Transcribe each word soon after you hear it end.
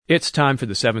It's time for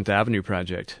the 7th Avenue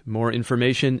Project. More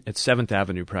information at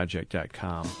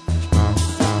 7thavenueproject.com.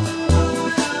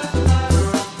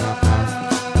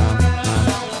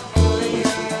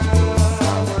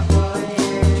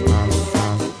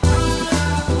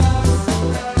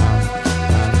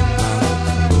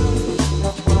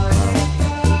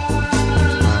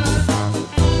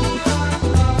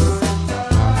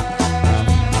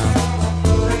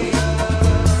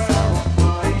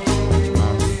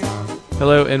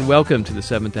 Hello and welcome to the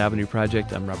 7th Avenue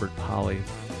Project. I'm Robert Polly.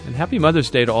 And happy Mother's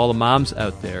Day to all the moms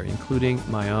out there, including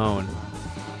my own.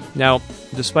 Now,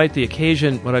 despite the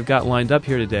occasion, what I've got lined up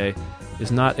here today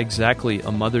is not exactly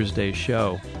a Mother's Day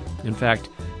show. In fact,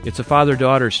 it's a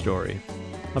father-daughter story.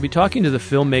 I'll be talking to the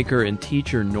filmmaker and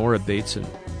teacher Nora Bateson.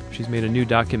 She's made a new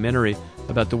documentary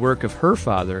about the work of her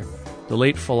father, the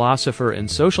late philosopher and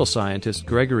social scientist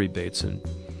Gregory Bateson.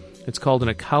 It's called An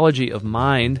Ecology of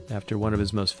Mind, after one of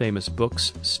his most famous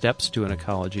books, Steps to an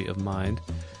Ecology of Mind,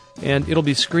 and it'll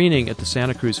be screening at the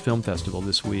Santa Cruz Film Festival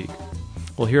this week.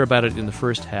 We'll hear about it in the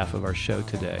first half of our show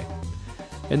today.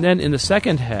 And then in the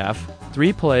second half,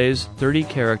 3 plays, 30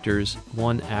 characters,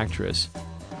 1 actress.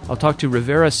 I'll talk to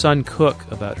Rivera Sun Cook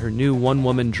about her new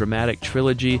one-woman dramatic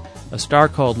trilogy, A Star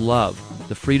Called Love,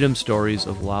 The Freedom Stories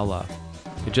of Lala.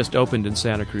 It just opened in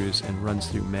Santa Cruz and runs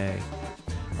through May.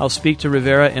 I'll speak to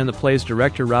Rivera and the play's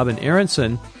director, Robin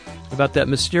Aronson, about that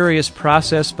mysterious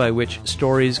process by which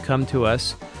stories come to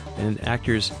us and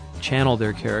actors channel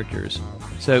their characters.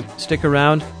 So stick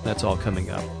around, that's all coming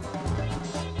up.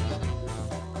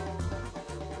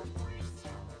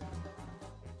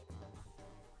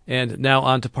 And now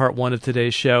on to part 1 of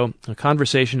today's show, a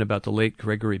conversation about the late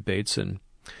Gregory Bateson.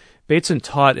 Bateson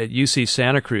taught at UC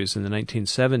Santa Cruz in the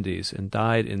 1970s and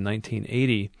died in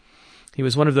 1980. He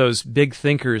was one of those big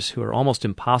thinkers who are almost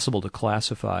impossible to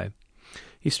classify.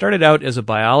 He started out as a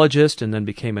biologist and then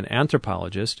became an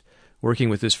anthropologist, working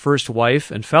with his first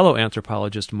wife and fellow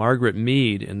anthropologist Margaret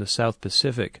Mead in the South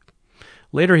Pacific.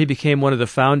 Later he became one of the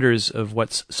founders of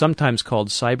what's sometimes called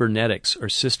cybernetics or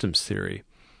systems theory.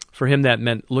 For him that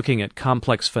meant looking at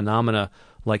complex phenomena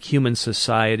like human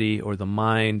society or the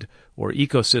mind or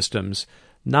ecosystems,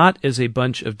 not as a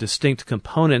bunch of distinct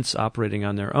components operating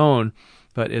on their own,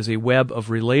 but as a web of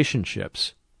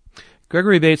relationships.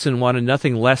 Gregory Bateson wanted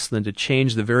nothing less than to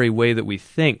change the very way that we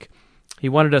think. He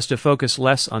wanted us to focus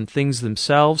less on things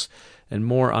themselves and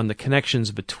more on the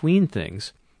connections between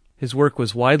things. His work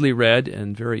was widely read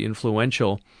and very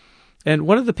influential, and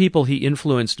one of the people he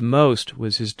influenced most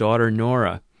was his daughter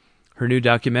Nora. Her new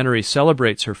documentary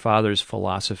celebrates her father's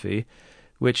philosophy,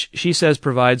 which she says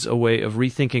provides a way of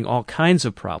rethinking all kinds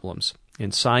of problems in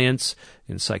science,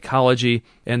 in psychology,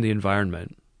 and the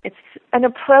environment. It's an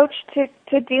approach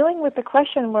to dealing with the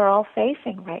question we're all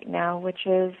facing right now, which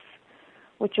is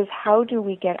how do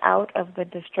we get out of the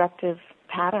destructive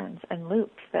patterns and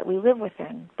loops that we live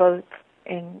within, both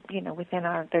within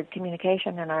the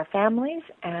communication in our families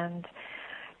and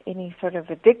any sort of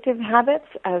addictive habits,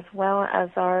 as well as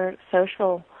our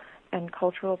social and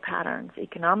cultural patterns,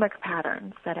 economic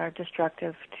patterns that are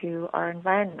destructive to our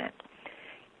environment.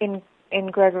 In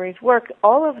Gregory's work,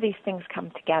 all of these things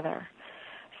come together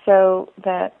so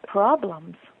that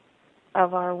problems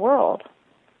of our world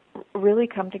really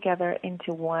come together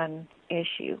into one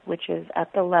issue, which is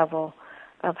at the level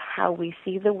of how we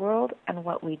see the world and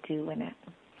what we do in it.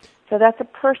 So that's a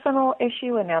personal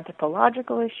issue, an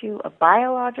anthropological issue, a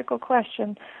biological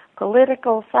question,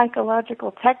 political,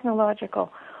 psychological,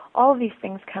 technological. All of these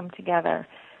things come together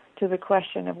to the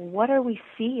question of what are we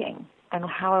seeing and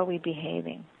how are we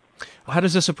behaving. How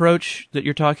does this approach that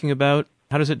you're talking about,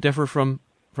 how does it differ from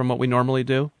what we normally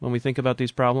do when we think about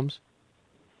these problems?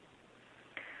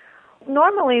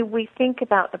 Normally we think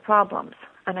about the problems,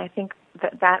 and I think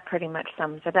that pretty much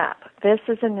sums it up. This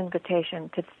is an invitation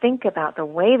to think about the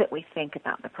way that we think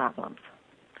about the problems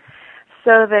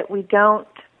so that we don't,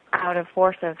 out of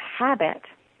force of habit,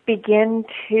 begin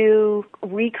to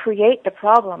recreate the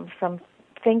problems from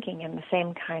thinking in the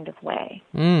same kind of way.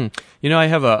 I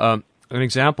have an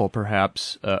example,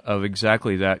 perhaps, of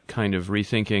exactly that kind of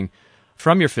rethinking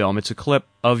from your film. It's a clip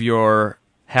of your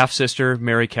half-sister,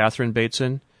 Mary Catherine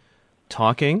Bateson,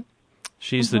 talking.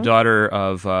 She's the daughter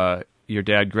of your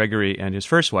dad, Gregory, and his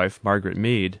first wife, Margaret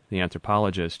Mead, the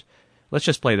anthropologist. Let's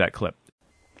just play that clip.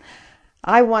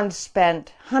 I once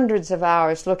spent hundreds of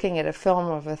hours looking at a film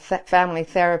of a family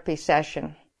therapy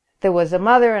session. There was a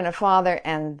mother and a father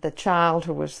and the child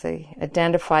who was the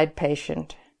identified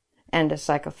patient and a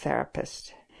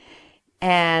psychotherapist.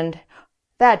 And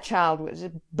that child was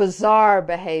bizarre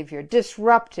behavior,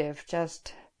 disruptive,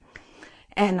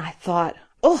 and I thought,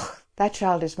 that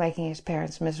child is making his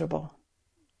parents miserable.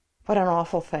 What an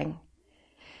awful thing.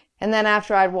 And then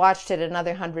after I'd watched it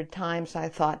another 100 times, I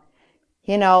thought,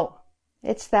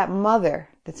 it's that mother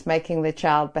that's making the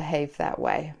child behave that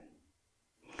way.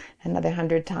 Another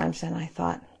 100 times, and I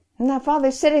thought, now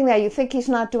Father's sitting there, you think he's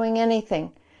not doing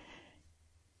anything.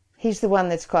 He's the one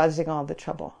that's causing all the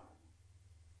trouble.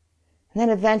 And then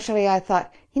eventually I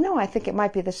thought, I think it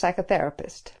might be the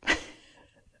psychotherapist.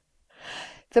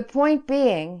 The point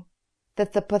being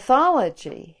that the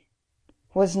pathology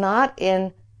was not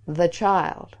in the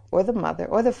child or the mother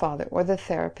or the father or the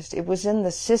therapist. It was in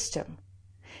the system.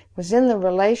 It was in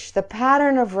the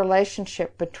pattern of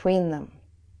relationship between them.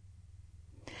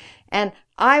 And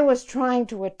I was trying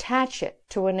to attach it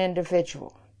to an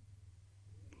individual,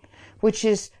 which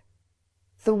is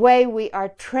the way we are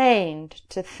trained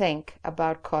to think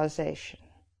about causation.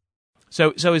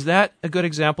 So is that a good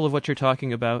example of what you're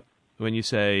talking about when you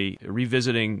say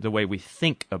revisiting the way we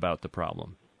think about the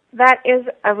problem? That is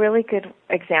a really good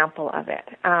example of it.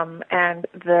 And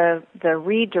the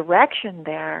redirection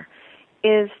there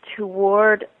is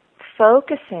toward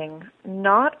focusing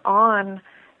not on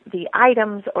the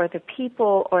items or the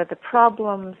people or the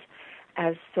problems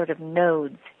as sort of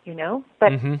nodes,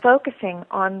 but focusing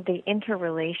on the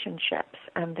interrelationships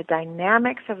and the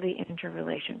dynamics of the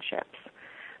interrelationships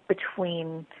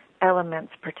between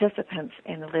elements, participants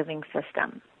in a living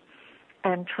system.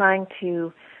 And trying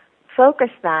to focus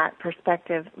that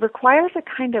perspective requires a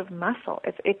kind of muscle.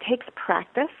 It takes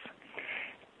practice,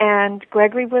 and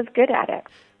Gregory was good at it.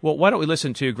 Well, why don't we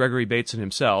listen to Gregory Bateson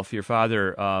himself, your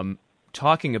father,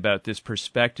 talking about this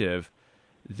perspective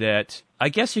that I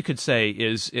guess you could say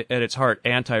is, at its heart,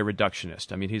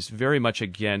 anti-reductionist. I mean, he's very much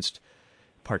against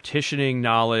partitioning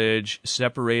knowledge,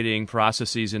 separating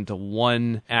processes into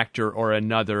one actor or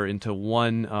another, into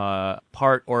one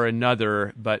part or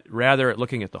another, but rather at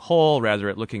looking at the whole, rather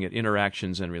at looking at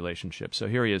interactions and relationships. So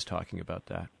here he is talking about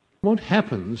that. What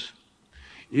happens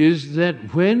is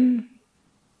that when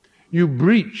you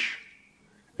breach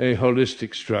a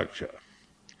holistic structure,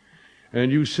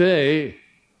 and you say,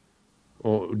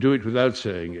 or do it without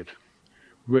saying it,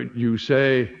 but you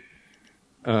say,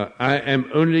 I am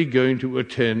only going to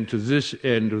attend to this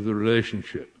end of the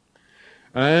relationship.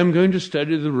 I am going to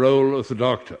study the role of the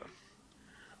doctor,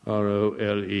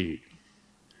 R-O-L-E.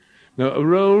 Now, a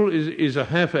role is a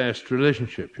half-assed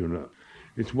relationship,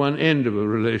 It's one end of a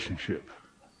relationship.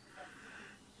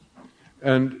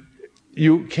 And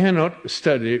you cannot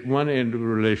study one end of a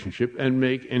relationship and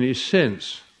make any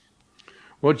sense.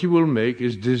 What you will make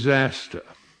is disaster.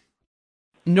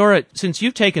 Nora, since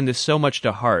you've taken this so much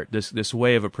to heart, this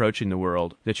way of approaching the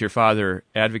world that your father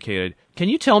advocated, can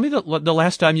you tell me the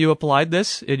last time you applied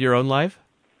this in your own life?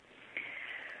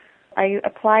 I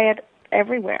apply it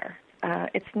everywhere.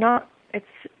 It's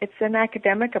an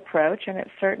academic approach, and it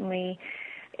certainly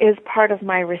is part of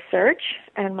my research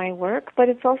and my work, but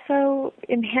it's also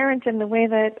inherent in the way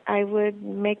that I would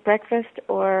make breakfast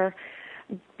or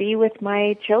be with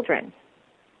my children.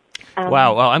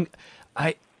 Wow. Well,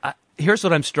 here's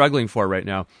what I'm struggling for right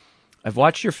now. I've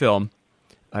watched your film.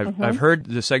 I've heard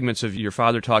the segments of your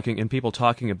father talking and people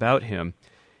talking about him.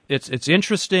 It's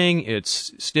interesting.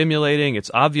 It's stimulating.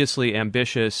 It's obviously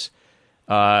ambitious,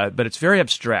 but it's very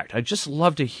abstract. I'd just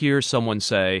love to hear someone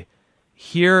say,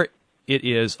 here it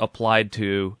is applied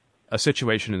to a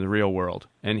situation in the real world,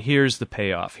 and here's the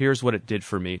payoff. Here's what it did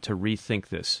for me to rethink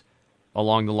this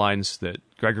along the lines that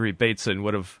Gregory Bateson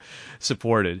would have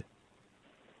supported.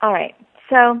 All right.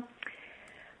 So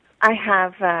I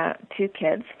have 2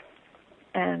 kids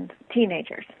and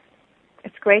teenagers.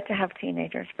 It's great to have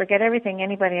teenagers. Forget everything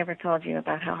anybody ever told you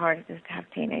about how hard it is to have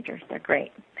teenagers. They're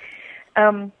great.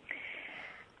 And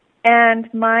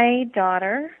my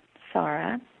daughter,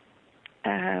 Sarah,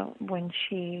 when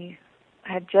she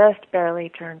had just barely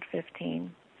turned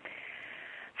 15,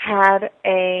 had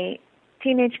a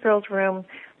teenage girl's room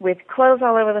with clothes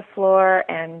all over the floor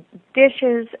and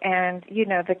dishes and,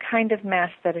 the kind of mess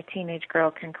that a teenage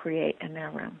girl can create in their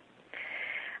room.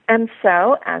 And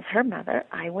so, as her mother,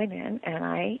 I went in and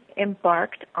I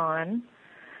embarked on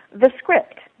the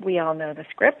script. We all know the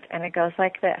script, and it goes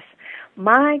like this.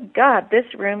 My God, this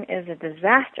room is a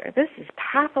disaster. This is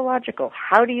pathological.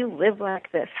 How do you live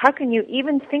like this? How can you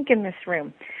even think in this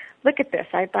room? Look at this.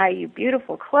 I buy you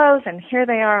beautiful clothes, and here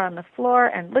they are on the floor,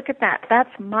 and look at that.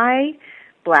 That's my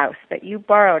blouse that you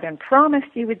borrowed and promised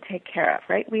you would take care of,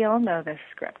 right? We all know this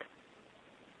script.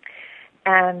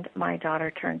 And my daughter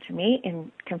turned to me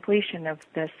in completion of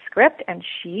this script, and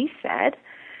she said,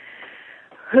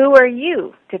 "Who are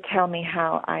you to tell me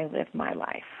how I live my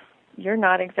life? You're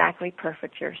not exactly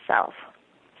perfect yourself."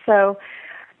 So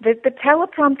the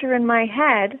teleprompter in my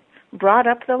head brought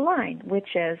up the line,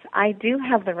 which is, I do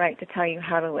have the right to tell you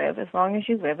how to live as long as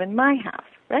you live in my house,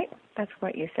 right? That's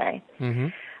what you say. Mm-hmm.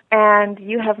 And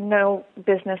you have no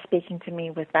business speaking to me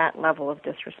with that level of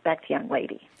disrespect, young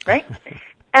lady, right?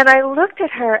 And I looked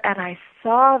at her and I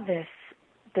saw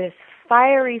this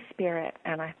fiery spirit,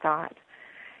 and I thought,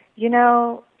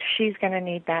 she's going to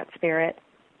need that spirit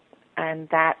and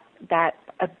that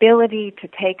ability to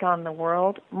take on the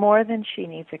world more than she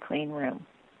needs a clean room.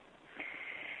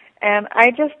 And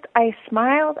I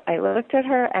smiled, I looked at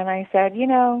her, and I said,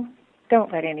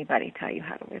 don't let anybody tell you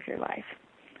how to live your life,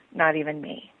 not even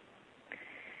me.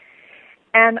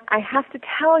 And I have to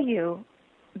tell you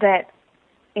that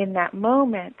in that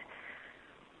moment,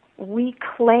 we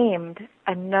claimed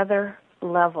another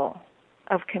level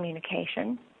of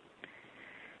communication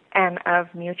and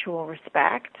of mutual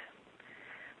respect,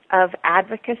 of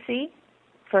advocacy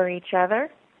for each other.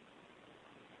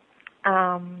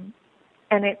 And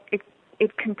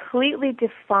it completely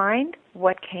defined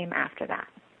what came after that.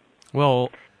 Well,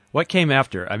 what came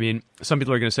after? I mean, some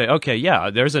people are going to say, okay, yeah,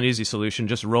 there's an easy solution.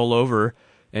 Just roll over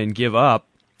and give up.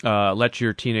 Let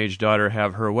your teenage daughter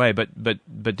have her way. But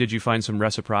did you find some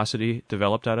reciprocity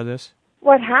developed out of this?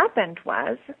 What happened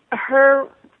was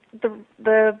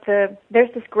there's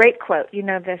this great quote,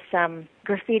 this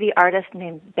graffiti artist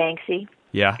named Banksy.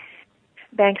 Yeah.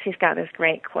 Banksy's got this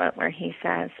great quote where he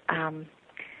says,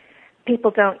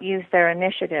 people don't use their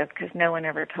initiative because no one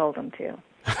ever told them to.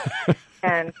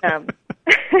 And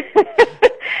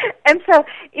and so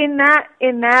in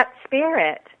that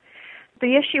spirit,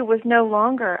 the issue was no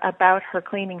longer about her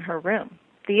cleaning her room.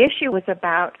 The issue was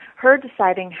about her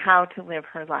deciding how to live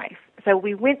her life. So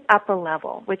we went up a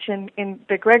level, which in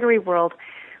the Gregory world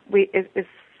is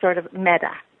sort of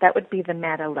meta. That would be the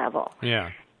meta level. Yeah.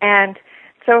 And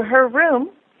so her room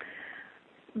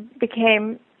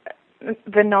became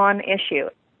the non-issue.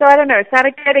 So I don't know. Is that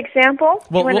a good example?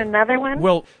 Do you want another one?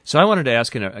 Well, so I wanted to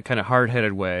ask in a kind of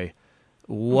hard-headed way,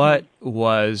 what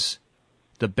was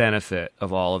the benefit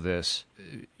of all of this?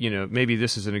 Maybe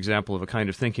this is an example of a kind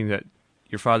of thinking that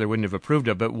your father wouldn't have approved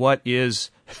of, but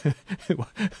what's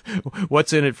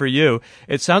in it for you?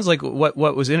 It sounds like what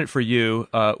was in it for you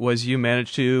was you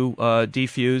managed to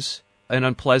defuse an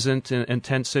unpleasant and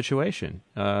intense situation,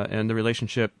 and the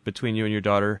relationship between you and your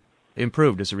daughter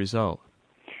improved as a result.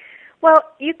 Well,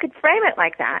 you could frame it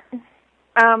like that.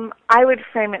 I would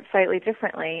frame it slightly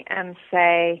differently and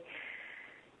say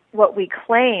what we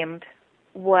claimed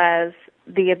was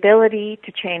the ability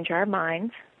to change our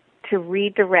minds, to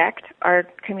redirect our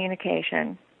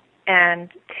communication, and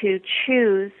to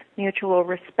choose mutual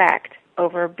respect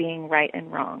over being right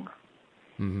and wrong.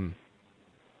 Mm-hmm.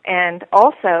 And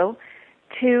also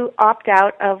to opt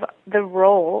out of the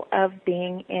role of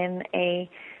being in a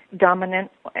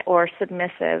dominant or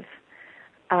submissive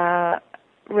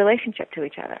relationship to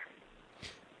each other.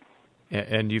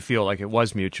 And you feel like it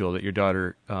was mutual, that your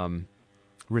daughter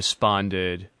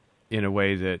responded in a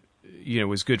way that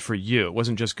was good for you. It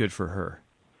wasn't just good for her.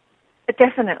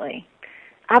 Definitely.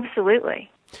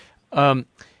 Absolutely.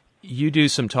 You do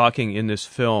some talking in this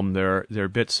film. There are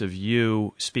bits of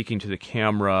you speaking to the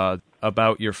camera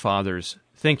about your father's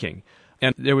thinking.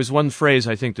 And there was one phrase,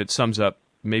 I think, that sums up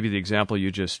maybe the example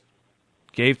you just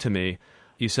gave to me.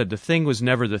 You said, the thing was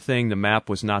never the thing, the map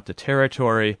was not the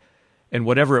territory, and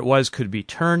whatever it was could be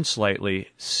turned slightly,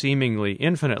 seemingly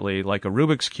infinitely, like a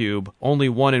Rubik's Cube, only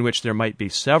one in which there might be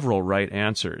several right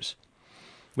answers.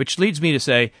 Which leads me to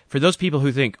say, for those people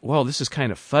who think, well, this is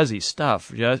kind of fuzzy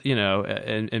stuff, just,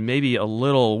 and maybe a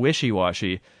little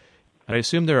wishy-washy, I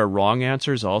assume there are wrong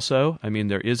answers also? I mean,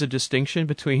 there is a distinction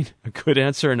between a good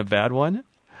answer and a bad one?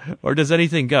 Or does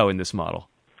anything go in this model?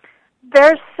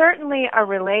 There's certainly a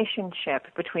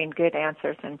relationship between good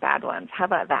answers and bad ones. How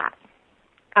about that?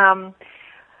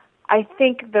 I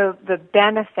think the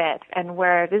benefit, and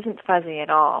where it isn't fuzzy at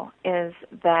all, is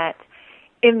that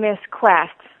in this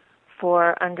quest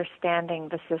for understanding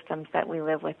the systems that we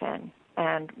live within,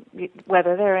 and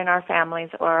whether they're in our families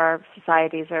or our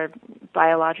societies or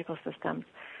biological systems,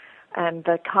 and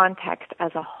the context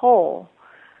as a whole,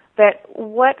 that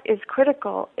what is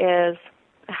critical is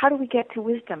how do we get to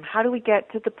wisdom? How do we get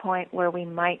to the point where we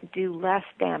might do less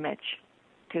damage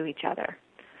to each other?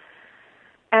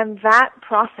 And that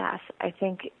process, I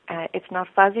think, it's not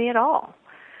fuzzy at all.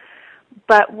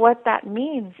 But what that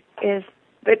means is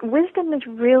that wisdom is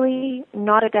really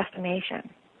not a destination.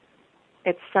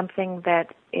 It's something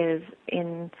that is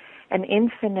in an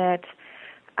infinite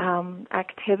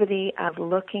activity of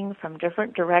looking from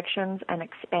different directions and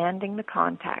expanding the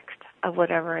context of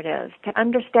whatever it is. To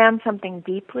understand something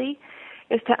deeply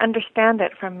is to understand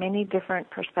it from many different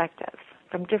perspectives,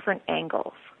 from different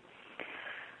angles.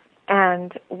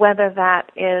 And whether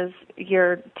that is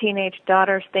your teenage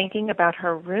daughter's thinking about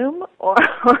her room or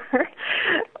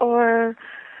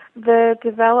the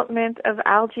development of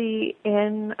algae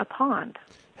in a pond.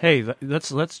 Hey,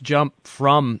 let's jump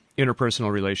from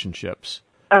interpersonal relationships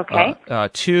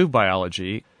to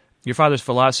biology. Your father's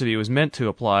philosophy was meant to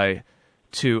apply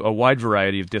to a wide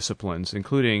variety of disciplines,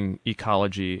 including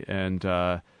ecology and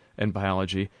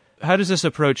biology. How does this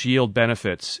approach yield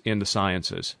benefits in the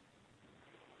sciences?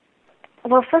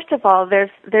 Well, first of all,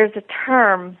 there's a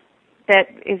term that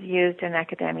is used in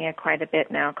academia quite a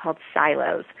bit now called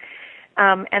silos.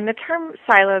 And the term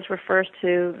silos refers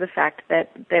to the fact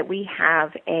that we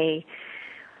have a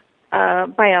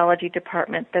biology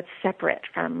department that's separate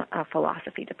from a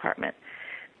philosophy department.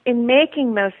 In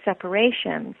making those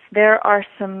separations, there are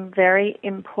some very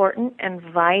important and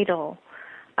vital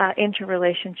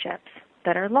interrelationships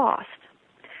that are lost.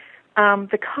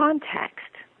 The context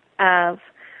of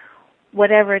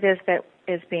whatever it is that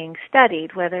is being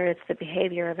studied, whether it's the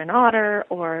behavior of an otter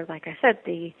or, like I said,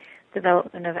 the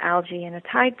development of algae in a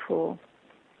tide pool,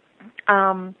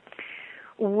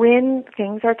 when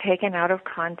things are taken out of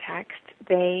context,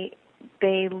 they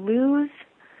lose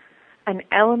an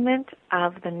element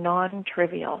of the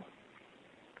non-trivial.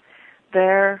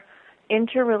 Their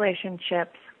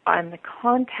interrelationships and the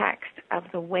context of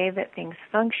the way that things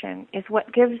function is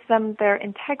what gives them their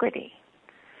integrity.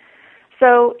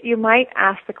 So you might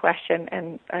ask the question,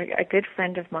 and a good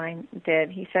friend of mine did.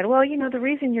 He said, well, the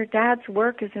reason your dad's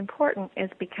work is important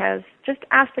is because, just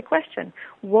ask the question,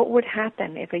 what would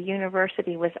happen if a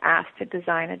university was asked to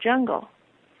design a jungle?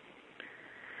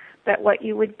 That what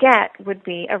you would get would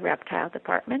be a reptile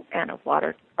department and a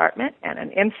water department and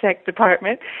an insect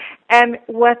department. And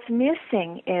what's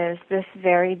missing is this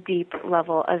very deep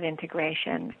level of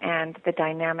integration and the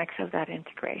dynamics of that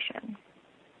integration.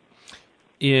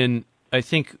 I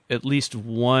think at least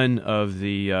one of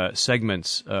the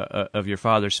segments of your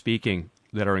father speaking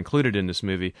that are included in this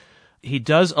movie, he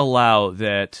does allow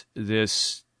that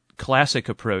this classic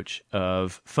approach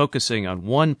of focusing on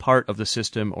one part of the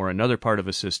system or another part of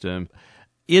a system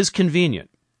is convenient.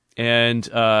 And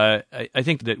I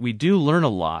think that we do learn a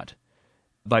lot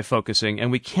by focusing,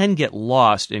 and we can get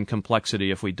lost in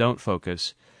complexity if we don't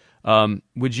focus.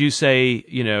 Would you say,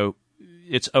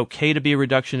 it's okay to be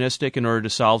reductionistic in order to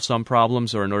solve some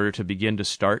problems or in order to begin to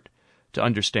start to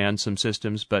understand some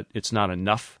systems, but it's not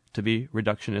enough to be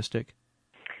reductionistic?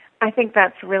 I think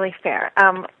that's really fair.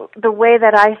 The way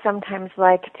that I sometimes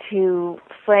like to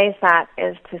phrase that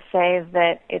is to say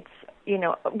that it's,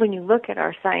 when you look at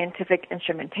our scientific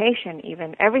instrumentation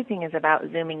even, everything is about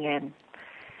zooming in.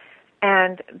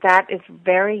 And that is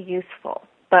very useful.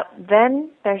 But then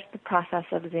there's the process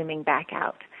of zooming back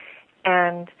out.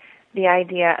 And the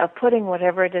idea of putting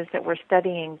whatever it is that we're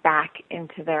studying back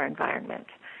into their environment.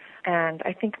 And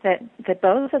I think that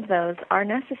both of those are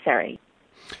necessary.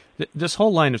 This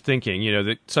whole line of thinking,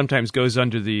 that sometimes goes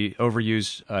under the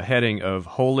overused heading of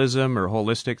holism or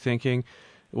holistic thinking,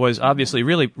 was obviously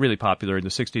really, really popular in the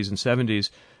 60s and 70s.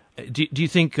 Do you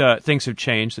think things have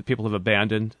changed, that people have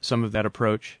abandoned some of that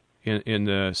approach in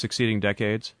the succeeding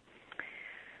decades?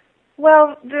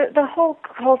 Well, the whole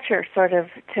culture sort of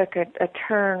took a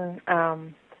turn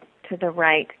to the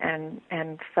right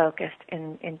and focused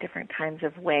in different kinds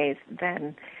of ways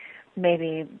than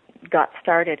maybe got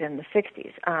started in the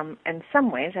 60s. In some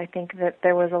ways, I think that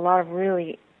there was a lot of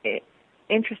really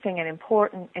interesting and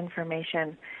important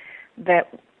information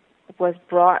that was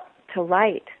brought to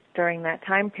light during that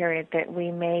time period that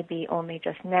we may be only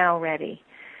just now ready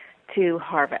to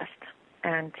harvest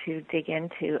and to dig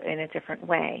into in a different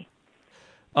way.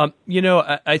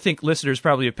 I think listeners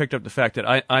probably have picked up the fact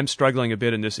that I'm struggling a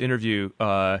bit in this interview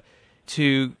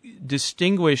to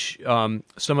distinguish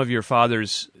some of your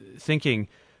father's thinking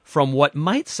from what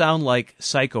might sound like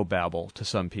psychobabble to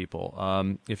some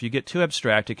people. If you get too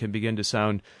abstract, it can begin to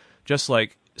sound just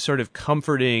like sort of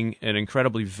comforting and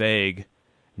incredibly vague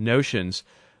notions.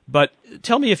 But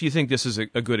tell me if you think this is a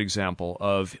good example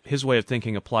of his way of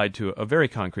thinking applied to a very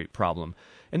concrete problem.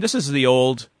 And this is the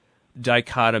old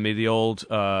dichotomy, the old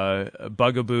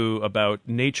bugaboo about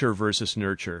nature versus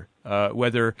nurture,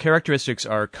 whether characteristics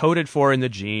are coded for in the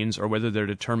genes or whether they're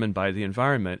determined by the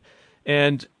environment.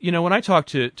 And, when I talk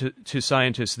to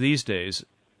scientists these days,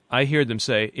 I hear them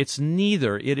say, it's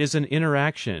neither. It is an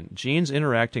interaction. Genes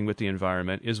interacting with the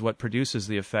environment is what produces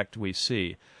the effect we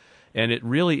see. And it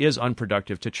really is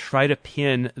unproductive to try to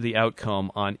pin the outcome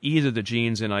on either the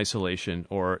genes in isolation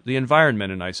or the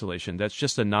environment in isolation. That's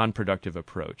just a non-productive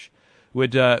approach.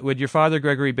 Would your father,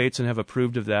 Gregory Bateson, have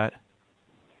approved of that?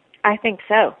 I think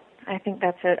so. I think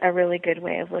that's a really good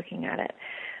way of looking at it.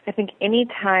 I think any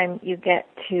time you get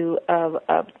to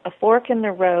a fork in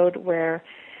the road where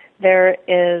there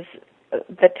is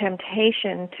the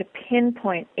temptation to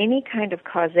pinpoint any kind of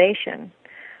causation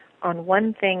on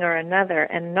one thing or another,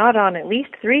 and not on at least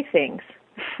three things,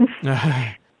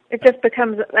 it just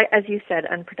becomes, as you said,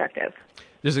 unproductive.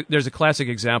 There's a classic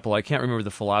example. I can't remember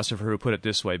the philosopher who put it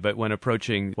this way, but when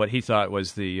approaching what he thought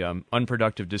was the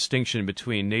unproductive distinction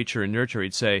between nature and nurture,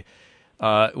 he'd say,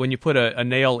 when you put a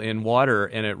nail in water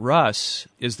and it rusts,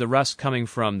 is the rust coming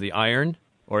from the iron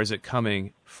or is it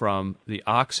coming from the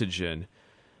oxygen?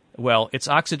 Well, it's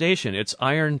oxidation. It's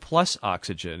iron plus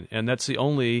oxygen, and that's the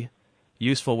only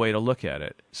useful way to look at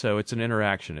it. So it's an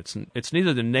interaction. It's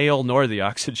neither the nail nor the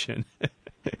oxygen.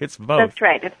 It's both. That's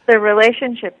right. It's the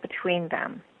relationship between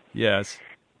them. Yes.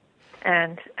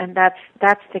 And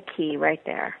that's the key right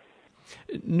there.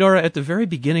 Nora, at the very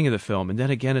beginning of the film, and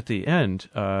then again at the end,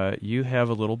 you have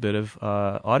a little bit of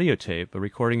audio tape, a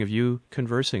recording of you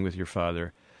conversing with your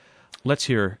father. Let's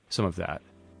hear some of that.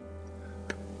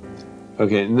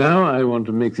 Okay, now I want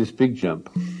to make this big jump,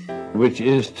 which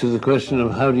is to the question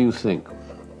of how do you think?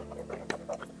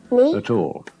 Me? At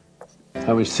all.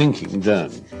 How is thinking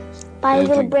done? By a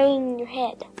little brain in your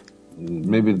head.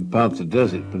 Maybe the part that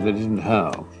does it, but that isn't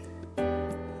how.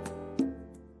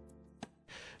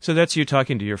 So that's you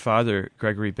talking to your father,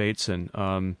 Gregory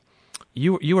Bateson.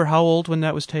 You were how old when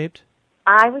that was taped?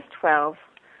 I was 12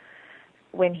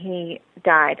 when he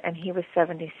died, and he was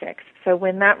 76. So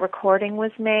when that recording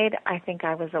was made, I think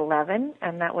I was 11,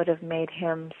 and that would have made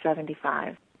him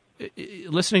 75.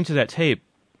 Listening to that tape,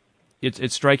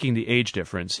 it's striking the age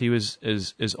difference. He was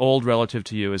as old relative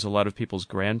to you as a lot of people's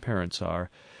grandparents are.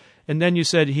 And then you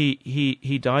said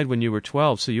he died when you were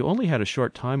 12, so you only had a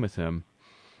short time with him.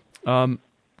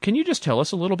 Can you just tell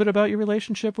us a little bit about your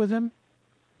relationship with him?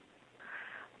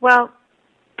 Well,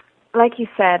 like you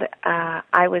said,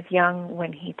 I was young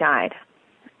when he died,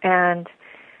 and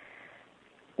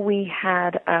we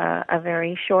had a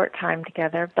very short time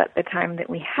together, but the time that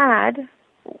we had,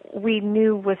 we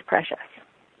knew was precious.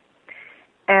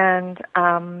 And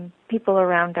people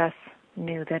around us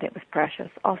knew that it was precious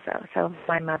also. So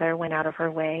my mother went out of her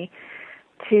way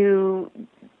to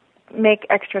make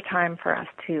extra time for us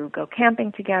to go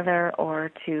camping together or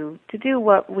to do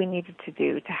what we needed to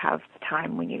do to have the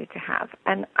time we needed to have.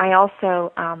 And I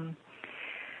also,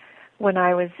 when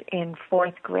I was in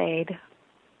 4th grade,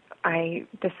 I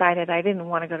decided I didn't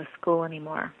want to go to school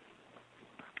anymore.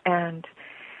 And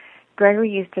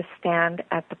Gregory used to stand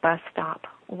at the bus stop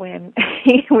when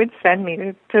he would send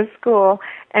me to school,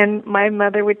 and my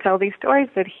mother would tell these stories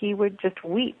that he would just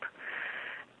weep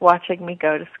watching me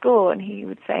go to school, and he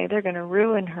would say, they're going to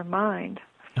ruin her mind.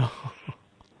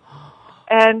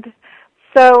 And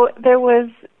so there was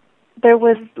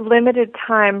limited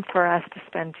time for us to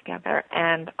spend together,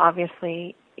 and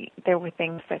obviously there were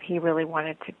things that he really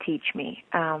wanted to teach me.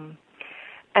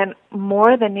 And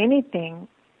more than anything,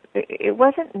 it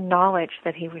wasn't knowledge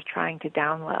that he was trying to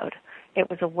download. It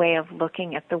was a way of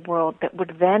looking at the world that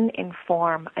would then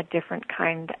inform a different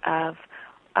kind of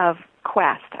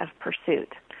quest, of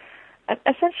pursuit.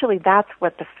 Essentially, that's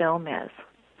what the film is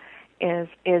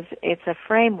it's a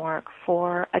framework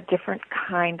for a different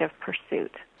kind of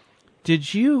pursuit.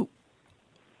 Did you,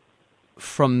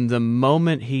 from the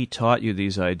moment he taught you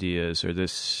these ideas or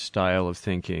this style of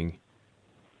thinking,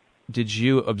 did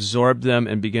you absorb them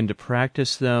and begin to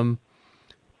practice them?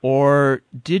 Or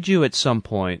did you at some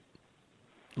point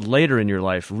later in your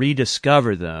life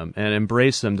rediscover them and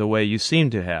embrace them the way you seem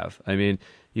to have? I mean,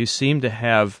 you seem to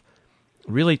have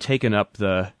really taken up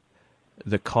the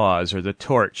cause or the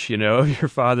torch, of your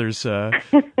father's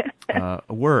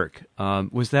work.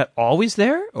 Was that always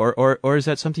there, or is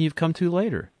that something you've come to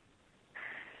later?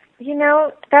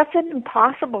 That's an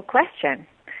impossible question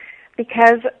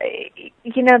because,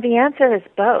 the answer is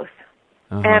both.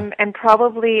 Uh-huh. And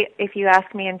probably if you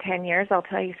ask me in 10 years, I'll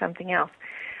tell you something else.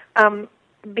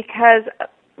 Because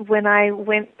when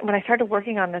I started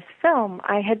working on this film,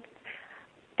 I had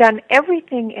done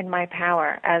everything in my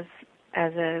power as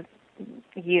a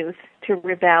youth to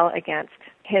rebel against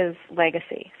his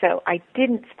legacy. So I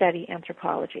didn't study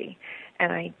anthropology,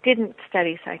 and I didn't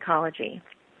study psychology,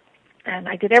 and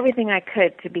I did everything I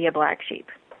could to be a black sheep.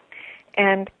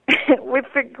 And with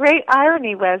the great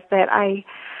irony was that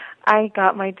I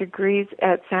got my degrees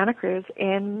at Santa Cruz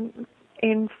in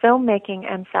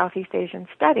filmmaking and Southeast Asian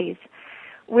studies,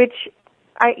 which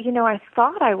I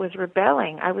thought I was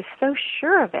rebelling. I was so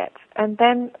sure of it. And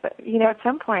then, at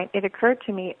some point it occurred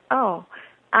to me, oh,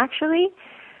 actually,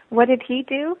 what did he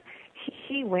do?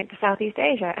 he went to Southeast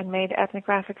Asia and made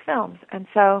ethnographic films. And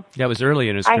so that was early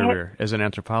in his career as an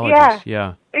anthropologist.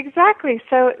 Yeah, exactly.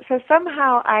 So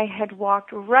somehow I had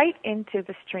walked right into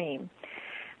the stream,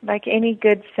 like any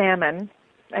good salmon,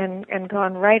 and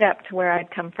gone right up to where I'd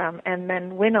come from, and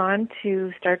then went on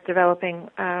to start developing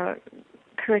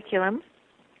curriculum,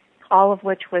 all of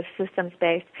which was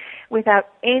systems-based, without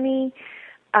any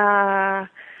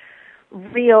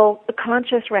real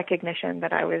conscious recognition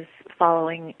that I was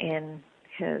following in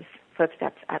his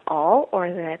footsteps at all, or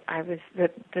that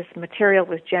this material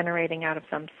was generating out of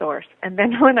some source. And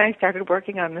then when I started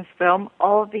working on this film,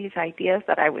 all of these ideas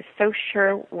that I was so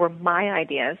sure were my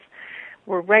ideas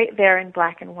were right there in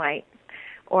black and white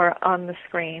or on the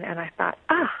screen, and I thought,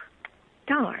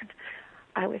 darn,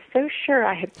 I was so sure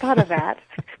I had thought of that.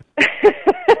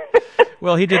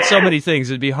 Well, he did so many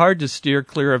things. It'd be hard to steer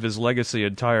clear of his legacy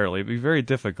entirely. It'd be very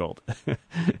difficult.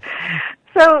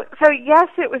 So yes,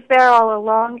 it was there all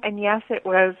along, and yes, it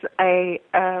was a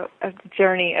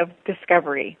journey of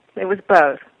discovery. It was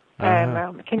both,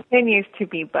 and continues to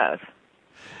be both.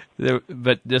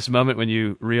 But this moment when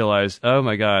you realized, oh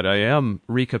my God, I am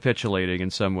recapitulating in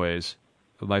some ways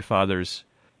of my father's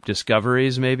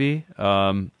discoveries, maybe.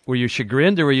 Were you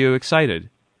chagrined or were you excited?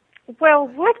 Well,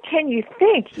 what can you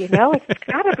think? It's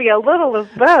got to be a little of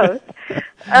both.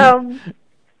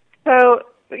 So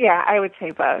yeah, I would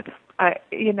say both.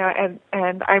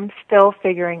 And I'm still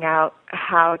figuring out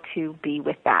how to be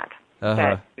with that.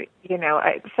 That,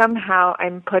 somehow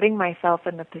I'm putting myself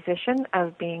in the position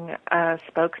of being a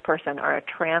spokesperson or a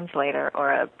translator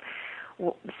or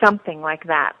something like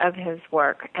that of his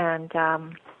work. And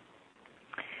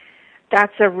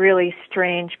that's a really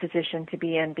strange position to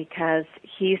be in because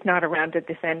he's not around to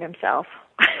defend himself.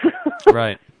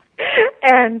 Right.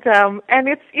 And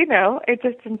it's, it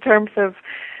just in terms of,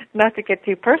 not to get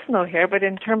too personal here, but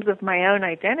in terms of my own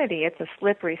identity, it's a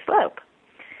slippery slope.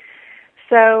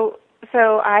 So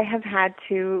I have had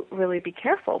to really be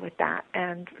careful with that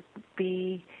and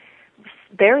be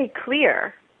very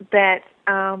clear that,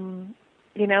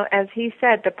 as he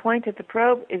said, the point of the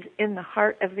probe is in the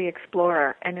heart of the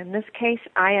explorer. And in this case,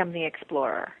 I am the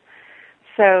explorer.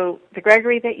 So the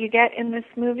Gregory that you get in this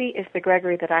movie is the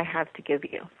Gregory that I have to give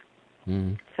you.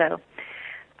 Mm. So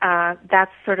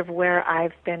that's sort of where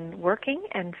I've been working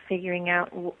and figuring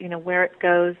out, where it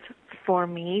goes for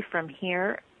me from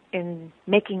here in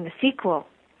making the sequel.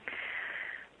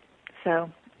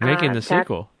 So making the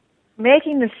sequel?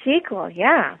 Making the sequel,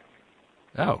 yeah.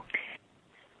 Oh.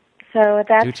 So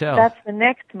that's the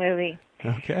next movie.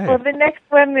 Okay. Well, the next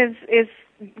one is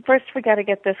first we got to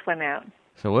get this one out.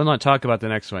 So we'll not talk about the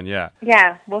next one, yeah.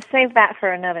 Yeah, we'll save that for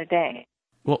another day.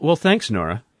 Well, thanks,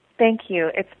 Nora. Thank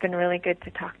you. It's been really good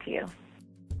to talk to you.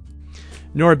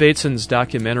 Nora Bateson's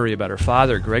documentary about her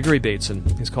father, Gregory Bateson,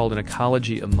 is called An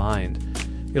Ecology of Mind.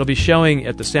 It'll be showing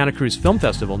at the Santa Cruz Film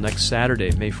Festival next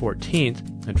Saturday, May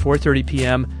 14th, at 4:30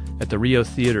 p.m. at the Rio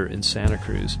Theater in Santa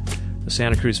Cruz. The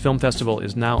Santa Cruz Film Festival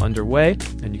is now underway,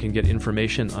 and you can get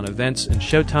information on events and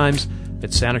showtimes at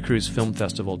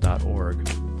santacruzfilmfestival.org.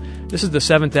 This is the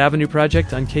 7th Avenue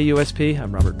Project on KUSP.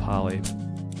 I'm Robert Polly.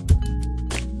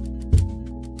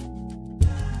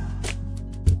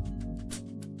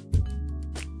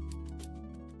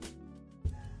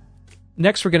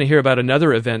 Next, we're going to hear about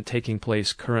another event taking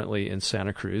place currently in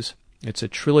Santa Cruz. It's a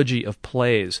trilogy of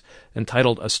plays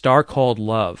entitled A Star Called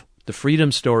Love, The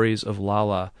Freedom Stories of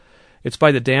Lala. It's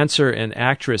by the dancer and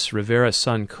actress Rivera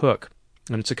Sun Cook,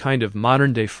 and it's a kind of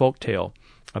modern-day folktale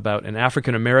about an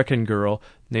African-American girl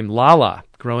named Lala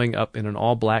growing up in an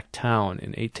all-black town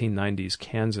in 1890s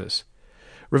Kansas.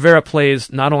 Rivera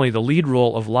plays not only the lead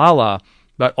role of Lala,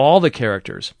 but all the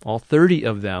characters, all 30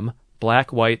 of them,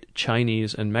 black, white,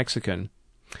 Chinese, and Mexican.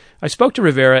 I spoke to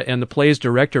Rivera and the play's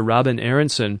director, Robin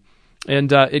Aronson,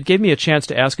 and it gave me a chance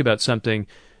to ask about something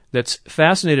that's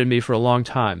fascinated me for a long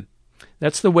time.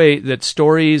 That's the way that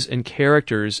stories and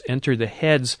characters enter the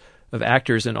heads of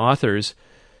actors and authors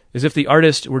as if the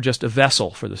artist were just a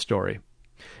vessel for the story.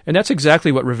 And that's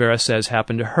exactly what Rivera says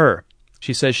happened to her.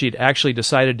 She says she'd actually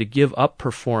decided to give up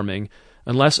performing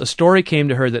unless a story came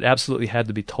to her that absolutely had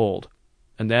to be told.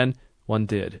 And then one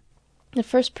did. The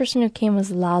first person who came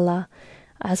was Lala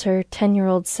as her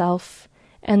 10-year-old self,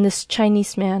 and this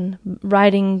Chinese man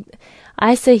riding,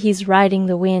 I say he's riding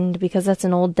the wind because that's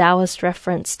an old Taoist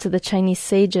reference to the Chinese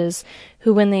sages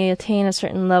who, when they attain a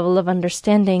certain level of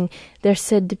understanding, they're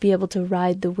said to be able to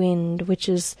ride the wind, which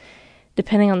is,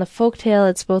 depending on the folktale,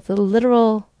 it's both a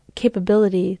literal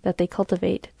capability that they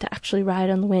cultivate to actually ride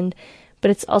on the wind,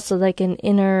 but it's also like an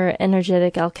inner,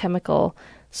 energetic, alchemical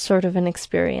sort of an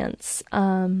experience.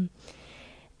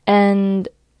 And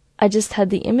I just had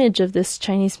the image of this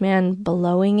Chinese man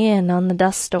blowing in on the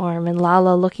dust storm and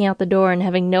Lala looking out the door and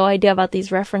having no idea about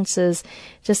these references,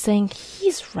 just saying,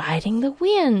 he's riding the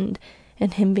wind,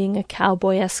 and him being a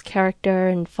cowboy-esque character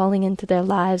and falling into their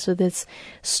lives with his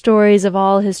stories of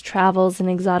all his travels and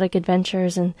exotic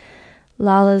adventures, and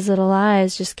Lala's little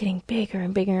eyes just getting bigger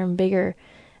and bigger and bigger,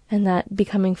 and that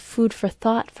becoming food for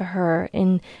thought for her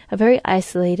in a very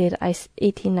isolated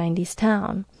 1890s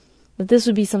town. But this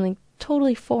would be something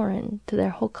totally foreign to their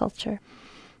whole culture.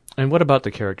 And what about the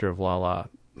character of Lala,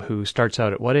 who starts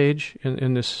out at what age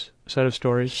in this set of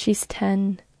stories? She's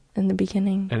 10 in the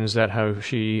beginning. And is that how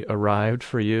she arrived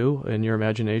for you in your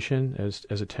imagination as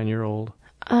a 10-year-old?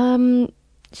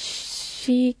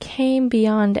 She came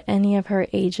beyond any of her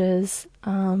ages,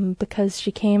 because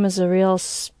she came as a real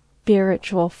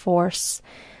spiritual force.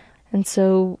 And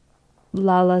so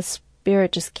Lala's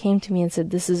spirit just came to me and said,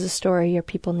 this is a story your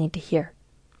people need to hear.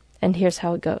 And here's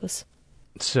how it goes.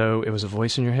 So it was a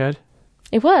voice in your head?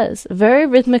 It was. A very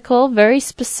rhythmical, very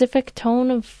specific tone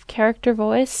of character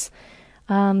voice.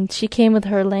 She came with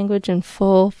her language in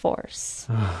full force.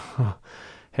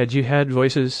 Had you had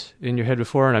voices in your head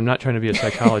before? And I'm not trying to be a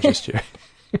psychologist here.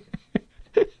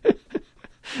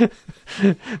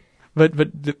 But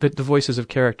the voices of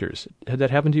characters, had that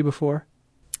happened to you before?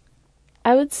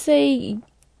 I would say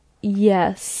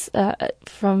yes,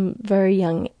 from very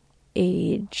young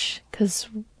age, because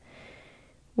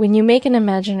when you make an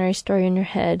imaginary story in your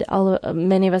head,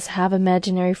 many of us have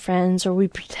imaginary friends, or we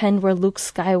pretend we're Luke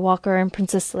Skywalker and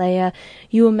Princess Leia.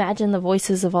 You imagine the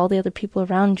voices of all the other people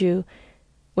around you,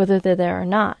 whether they're there or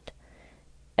not.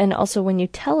 And also when you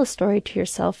tell a story to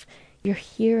yourself, you're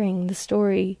hearing the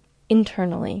story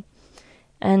internally.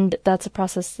 And that's a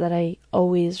process that I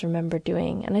always remember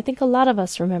doing. And I think a lot of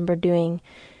us remember doing.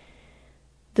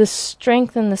 The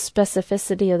strength and the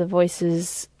specificity of the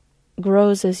voices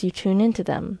grows as you tune into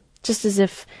them. Just as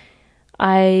if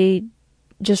I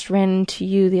just ran into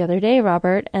you the other day,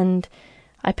 Robert, and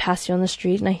I pass you on the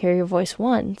street and I hear your voice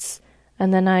once.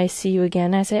 And then I see you again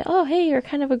and I say, oh, hey, you're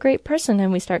kind of a great person.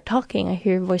 And we start talking. I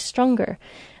hear your voice stronger.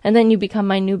 And then you become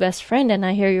my new best friend and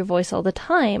I hear your voice all the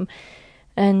time.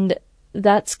 And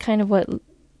that's kind of what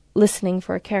listening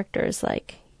for a character is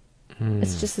like.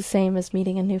 It's just the same as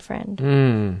meeting a new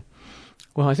friend.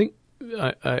 Well, I think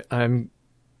I'm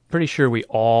pretty sure we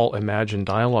all imagine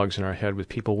dialogues in our head with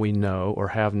people we know or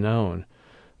have known.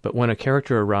 But when a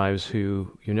character arrives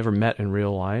who you never met in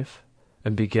real life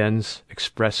and begins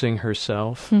expressing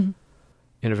herself in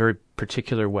a very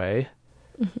particular way,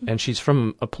 and she's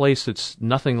from a place that's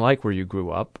nothing like where you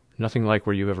grew up, nothing like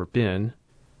where you've ever been,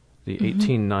 the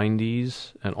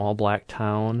 1890s, an all-black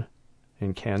town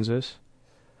in Kansas,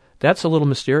 that's a little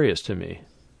mysterious to me,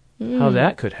 how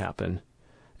that could happen,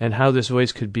 and how this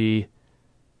voice could be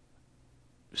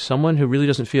someone who really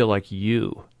doesn't feel like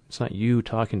you. It's not you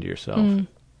talking to yourself.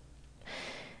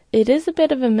 It is a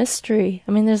bit of a mystery.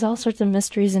 I mean, there's all sorts of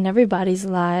mysteries in everybody's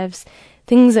lives,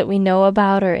 things that we know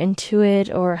about or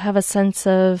intuit or have a sense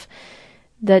of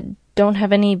that don't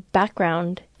have any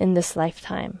background in this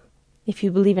lifetime. If you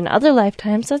believe in other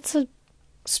lifetimes, that's a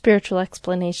spiritual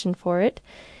explanation for it.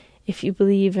 If you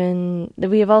believe in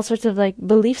that, we have all sorts of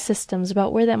belief systems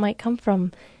about where that might come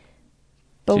from.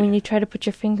 But when you try to put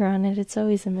your finger on it, it's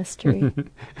always a mystery.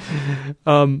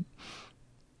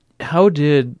 How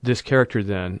did this character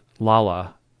then,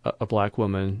 Lala, a black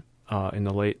woman in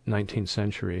the late 19th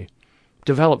century,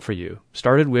 develop for you?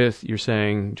 Started with, you're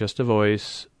saying, just a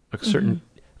voice, a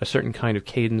certain kind of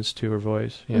cadence to her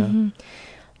voice. Yeah.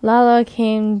 Lala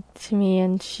came to me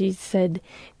and she said,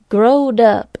 growed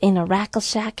up in a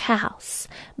rackle-shack house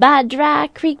by a dry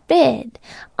creek bed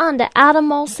on the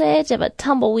outermost edge of a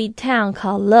tumbleweed town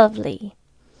called Lovely.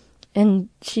 And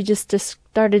she just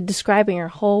started describing her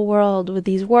whole world with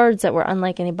these words that were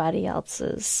unlike anybody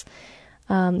else's.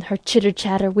 Her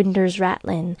chitter-chatter windows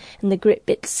rattling and the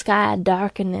grit-bit sky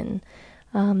darkening.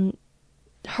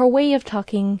 Her way of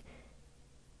talking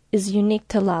is unique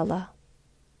to Lala.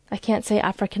 I can't say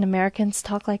African Americans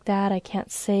talk like that. I can't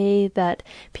say that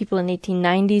people in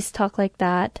 1890s talk like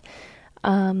that.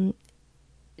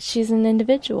 She's an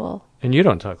individual. And you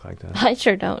don't talk like that. I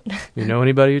sure don't. You know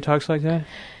anybody who talks like that?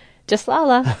 Just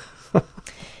Lala.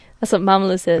 That's what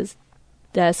Mamalu says.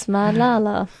 That's my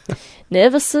Lala.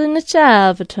 Never seen a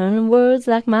child for turning words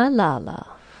like my Lala.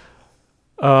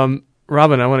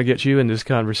 Robin, I want to get you in this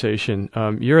conversation.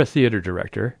 You're a theater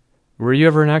director. Were you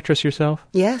ever an actress yourself?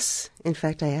 Yes. In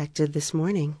fact, I acted this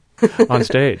morning. On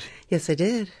stage? Yes, I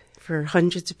did. For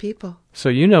hundreds of people. So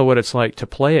you know what it's like to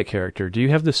play a character. Do you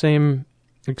have the same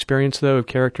experience, though, of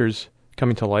characters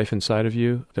coming to life inside of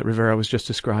you that Rivera was just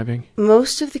describing?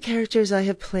 Most of the characters I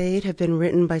have played have been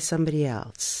written by somebody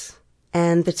else.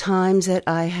 And the times that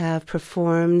I have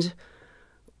performed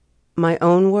my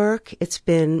own work, it's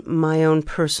been my own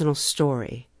personal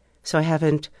story. So I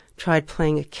haven't tried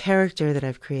playing a character that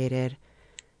I've created,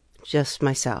 just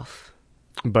myself.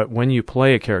 But when you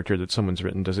play a character that someone's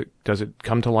written, does it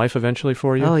come to life eventually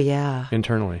for you? Oh, yeah.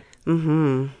 Internally?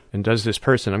 Mm-hmm. And does this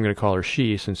person, I'm going to call her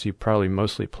she, since you probably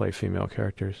mostly play female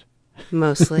characters.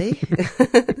 Mostly.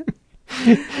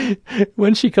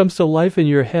 When she comes to life in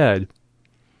your head,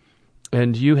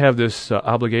 and you have this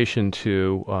obligation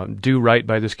to do right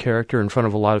by this character in front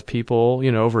of a lot of people,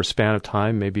 over a span of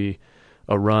time, maybe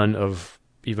a run of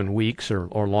even weeks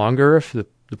or longer if the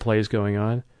play is going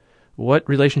on. What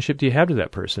relationship do you have to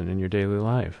that person in your daily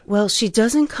life? Well, she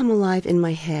doesn't come alive in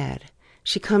my head.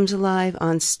 She comes alive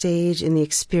on stage in the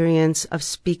experience of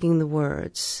speaking the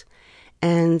words.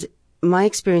 And my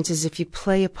experience is if you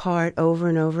play a part over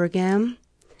and over again,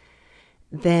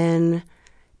 then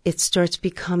it starts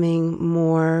becoming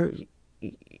more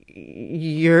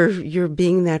you're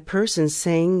being that person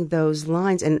saying those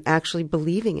lines and actually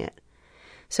believing it.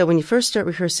 So when you first start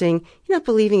rehearsing, you're not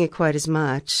believing it quite as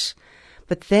much.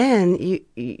 But then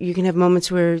you can have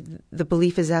moments where the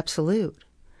belief is absolute,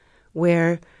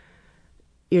 where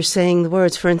you're saying the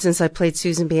words. For instance, I played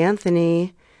Susan B.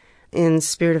 Anthony in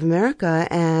Spirit of America,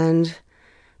 and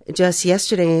just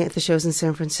yesterday at the shows in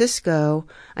San Francisco,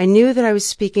 I knew that I was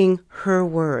speaking her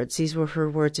words. These were her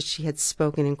words that she had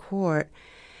spoken in court.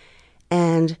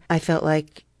 And I felt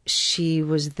like she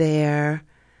was there.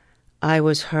 I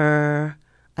was her.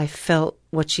 I felt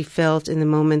what she felt in the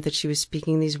moment that she was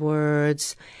speaking these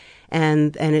words.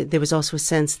 And there was also a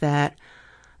sense that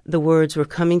the words were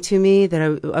coming to me,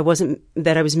 that I wasn't,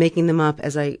 that I was making them up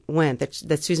as I went,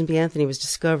 that Susan B. Anthony was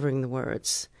discovering the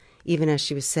words, even as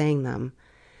she was saying them.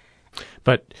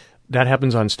 But that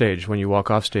happens on stage. When you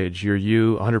walk off stage, you're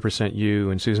you, 100% you,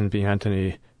 and Susan B.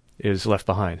 Anthony is left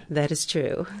behind. That is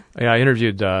true. Yeah, I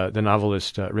interviewed the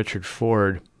novelist Richard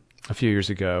Ford a few years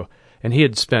ago, and he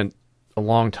had spent a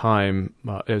long time,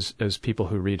 as people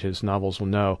who read his novels will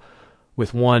know,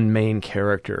 with one main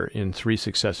character in 3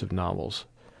 successive novels.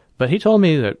 But he told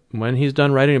me that when he's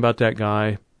done writing about that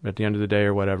guy at the end of the day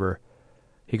or whatever,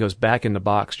 he goes back in the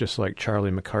box just like Charlie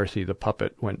McCarthy, the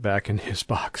puppet, went back in his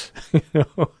box,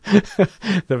 the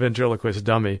ventriloquist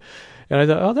dummy. And I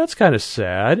thought, oh, that's kind of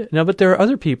sad. Now, but there are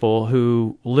other people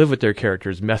who live with their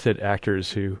characters, method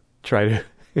actors who try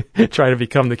to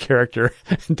become the character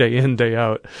day in, day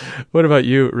out. What about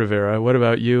you, Rivera? What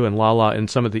about you and Lala and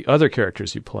some of the other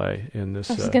characters you play in this?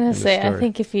 I was going to say, I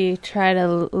think if you try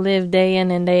to live day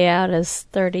in and day out as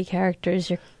 30 characters,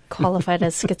 you're qualified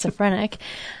as schizophrenic,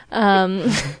 or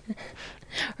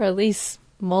at least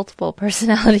multiple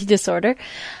personality disorder.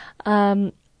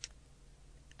 I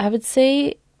would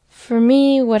say, for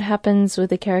me, what happens with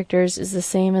the characters is the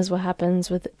same as what happens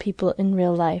with people in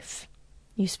real life.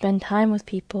 You spend time with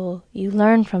people, you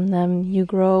learn from them, you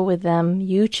grow with them,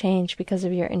 you change because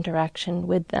of your interaction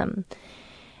with them.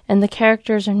 And the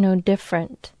characters are no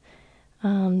different.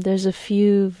 There's a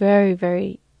few very,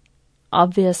 very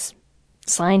obvious,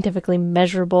 scientifically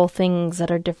measurable things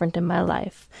that are different in my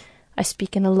life. I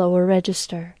speak in a lower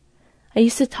register. I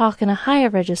used to talk in a higher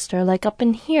register, like up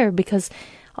in here, because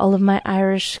all of my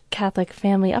Irish Catholic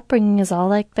family upbringing is all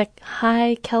like the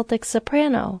high Celtic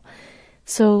soprano.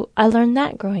 So I learned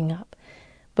that growing up.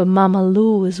 But Mama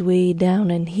Lou is way down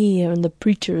in here, and the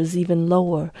preacher is even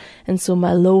lower, and so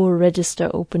my lower register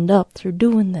opened up through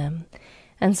doing them.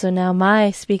 And so now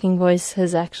my speaking voice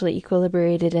has actually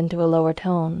equilibrated into a lower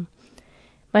tone.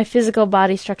 My physical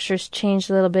body structure's changed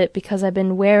a little bit because I've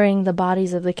been wearing the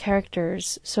bodies of the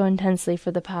characters so intensely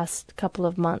for the past couple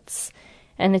of months,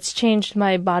 and it's changed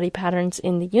my body patterns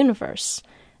in the universe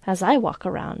as I walk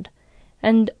around.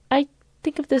 And I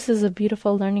think of this as a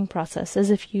beautiful learning process, as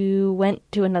if you went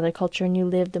to another culture and you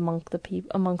lived amongst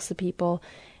the people.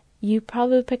 You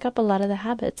probably pick up a lot of the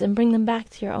habits and bring them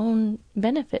back to your own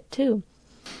benefit, too.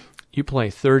 You play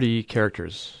 30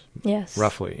 characters, yes,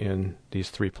 roughly, in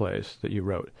these 3 plays that you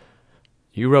wrote.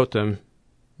 You wrote them,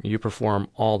 you perform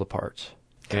all the parts.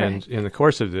 Correct. And in the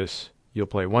course of this, you'll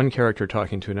play one character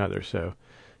talking to another, so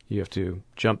you have to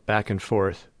jump back and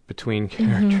forth between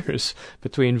characters,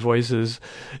 between voices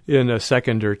in a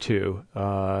second or two,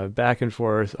 back and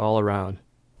forth all around.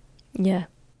 Yeah.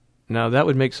 Now, that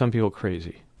would make some people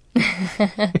crazy.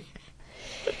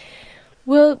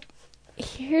 Well,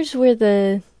 here's where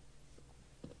the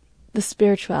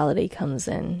spirituality comes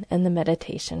in and the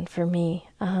meditation for me.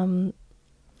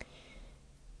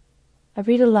 I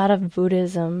read a lot of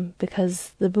Buddhism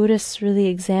because the Buddhists really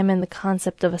examine the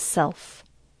concept of a self.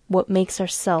 What makes our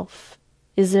self?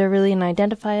 Is there really an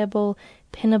identifiable,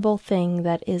 pinnable thing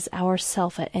that is our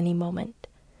self at any moment?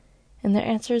 And their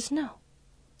answer is no.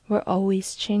 We're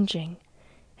always changing.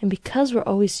 And because we're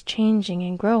always changing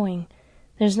and growing,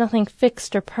 there's nothing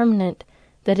fixed or permanent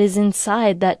that is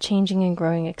inside that changing and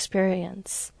growing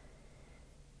experience.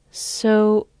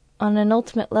 So, on an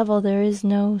ultimate level, there is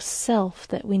no self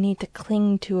that we need to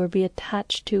cling to or be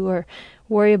attached to or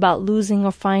worry about losing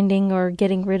or finding or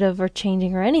getting rid of or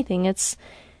changing or anything. It's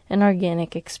an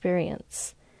organic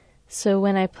experience. So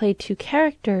when I play two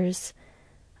characters,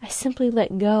 I simply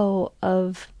let go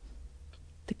of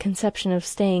the conception of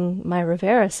staying my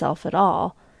Rivera self at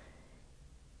all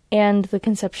and the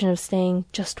conception of staying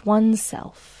just one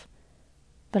self.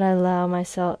 But I allow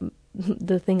myself,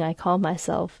 the thing I call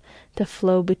myself, to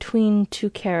flow between two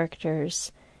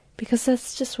characters because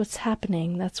that's just what's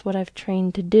happening. That's what I've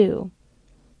trained to do.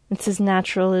 It's as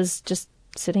natural as just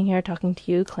sitting here talking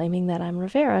to you, claiming that I'm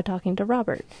Rivera talking to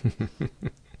Robert.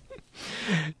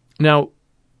 Now,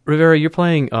 Rivera, you're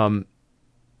playing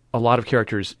a lot of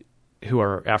characters who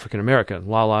are African American,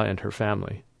 Lala and her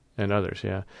family, and others,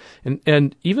 yeah.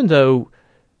 And even though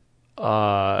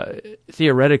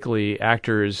theoretically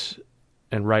actors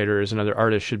and writers and other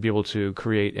artists should be able to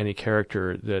create any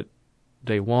character that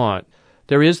they want,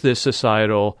 there is this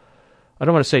societal, I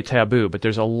don't want to say taboo, but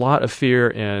there's a lot of fear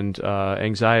and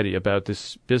anxiety about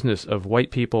this business of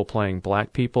white people playing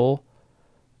black people,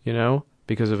 you know,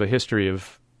 because of a history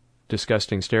of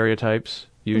disgusting stereotypes,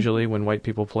 usually when white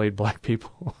people played black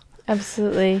people.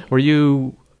 Absolutely. Were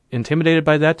you intimidated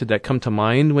by that? Did that come to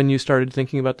mind when you started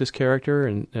thinking about this character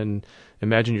and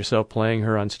imagine yourself playing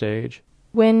her on stage?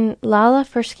 When Lala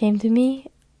first came to me,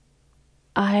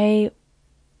 I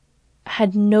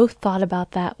had no thought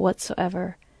about that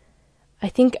whatsoever. I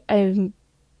think I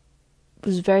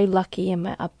was very lucky in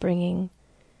my upbringing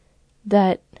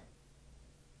that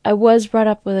I was brought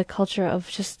up with a culture of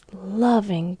just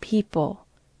loving people,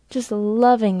 just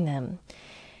loving them.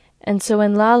 And so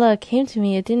when Lala came to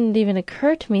me, it didn't even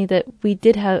occur to me that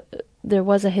there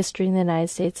was a history in the United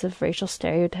States of racial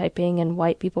stereotyping and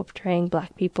white people portraying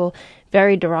black people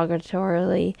very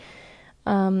derogatorily.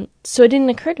 So it didn't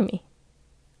occur to me.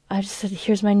 I just said,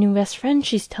 here's my new best friend.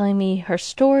 She's telling me her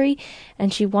story,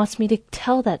 and she wants me to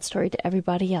tell that story to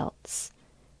everybody else.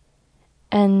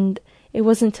 And it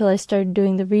wasn't until I started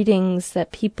doing the readings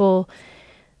that people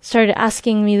started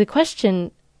asking me the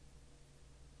question,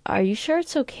 are you sure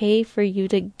it's okay for you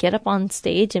to get up on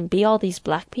stage and be all these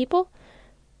black people?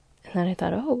 And then I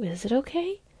thought, oh, is it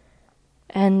okay?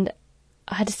 And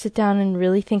I had to sit down and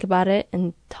really think about it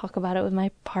and talk about it with my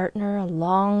partner a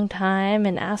long time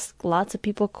and ask lots of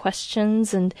people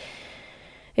questions. And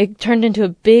it turned into a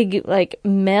big,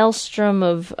 maelstrom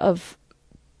of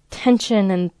tension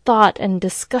and thought and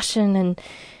discussion. And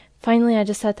finally, I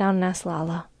just sat down and asked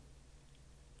Lala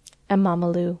and Mama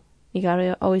Lou. You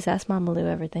gotta always ask Mama Lou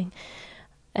everything.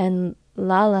 And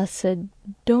Lala said,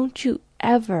 don't you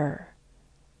ever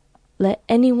let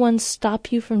anyone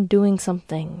stop you from doing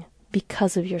something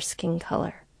because of your skin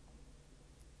color.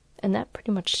 And that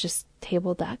pretty much just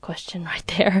tabled that question right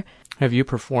there. Have you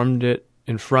performed it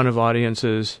in front of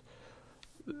audiences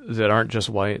that aren't just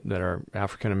white, that are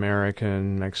African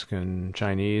American, Mexican,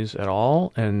 Chinese at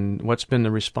all? And what's been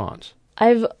the response?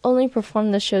 I've only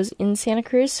performed the shows in Santa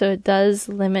Cruz, so it does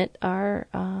limit our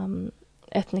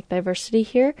ethnic diversity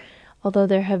here, although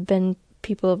there have been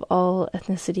people of all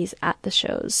ethnicities at the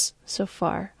shows so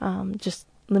far, just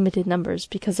limited numbers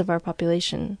because of our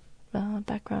population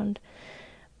background.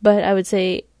 But I would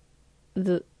say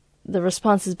the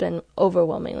response has been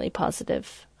overwhelmingly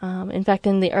positive. In fact,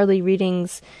 in the early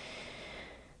readings,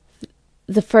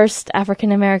 the first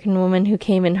African-American woman who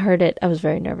came and heard it, I was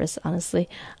very nervous, honestly.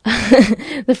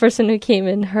 The person who came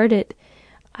and heard it,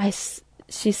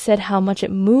 she said how much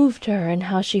it moved her and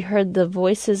how she heard the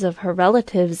voices of her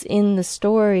relatives in the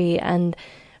story, and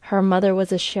her mother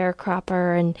was a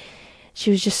sharecropper, and she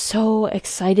was just so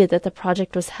excited that the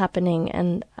project was happening.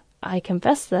 And I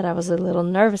confessed that I was a little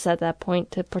nervous at that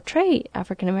point to portray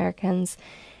African Americans.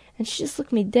 And she just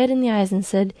looked me dead in the eyes and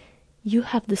said, you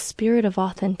have the spirit of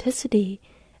authenticity,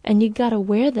 and you gotta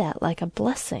wear that like a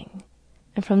blessing.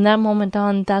 And from that moment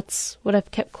on, that's what I've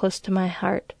kept close to my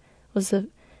heart, was the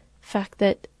fact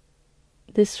that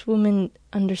this woman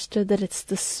understood that it's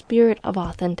the spirit of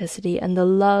authenticity and the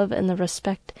love and the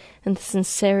respect and the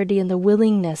sincerity and the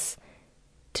willingness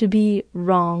to be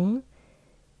wrong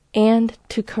and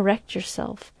to correct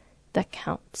yourself that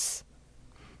counts.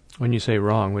 When you say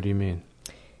wrong, what do you mean?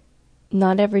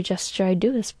 Not every gesture I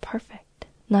do is perfect.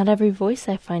 Not every voice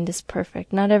I find is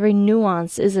perfect. Not every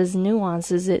nuance is as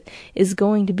nuanced as it is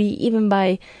going to be, even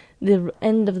by the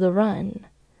end of the run.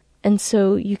 And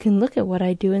so you can look at what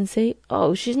I do and say,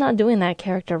 oh, she's not doing that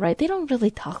character right. They don't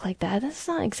really talk like that. That's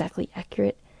not exactly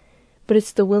accurate. But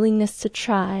it's the willingness to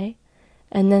try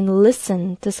and then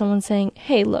listen to someone saying,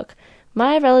 hey, look,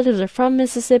 my relatives are from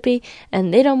Mississippi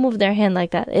and they don't move their hand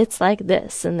like that. It's like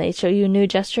this. And they show you a new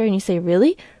gesture and you say,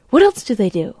 really? What else do they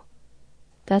do?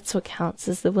 That's what counts,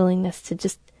 is the willingness to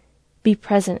just be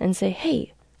present and say,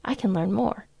 hey, I can learn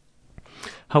more.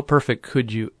 How perfect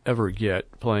could you ever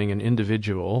get playing an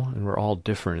individual? And we're all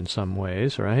different in some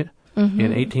ways, right? Mm-hmm.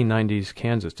 In 1890s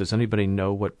Kansas, does anybody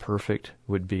know what perfect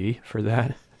would be for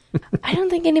that? I don't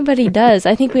think anybody does.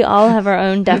 I think we all have our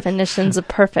own definitions of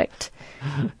perfect.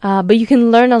 But you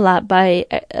can learn a lot by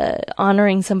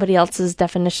honoring somebody else's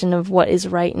definition of what is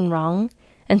right and wrong,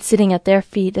 and sitting at their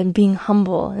feet and being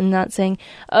humble and not saying,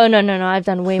 oh, no, I've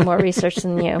done way more research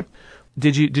than you.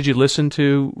 Did you listen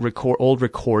to old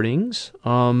recordings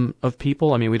of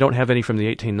people? I mean, we don't have any from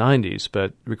the 1890s,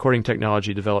 but recording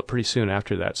technology developed pretty soon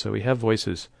after that. So we have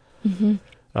voices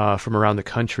from around the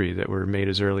country that were made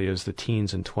as early as the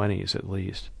teens and 20s at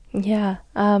least. Yeah.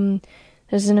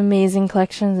 There's an amazing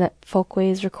collection at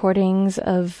Folkways recordings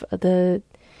of the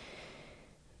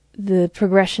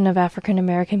progression of African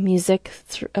American music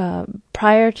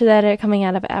prior to that, coming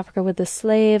out of Africa with the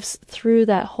slaves, through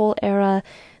that whole era,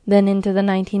 then into the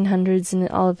 1900s and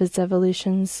all of its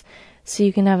evolutions. So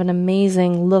you can have an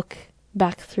amazing look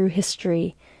back through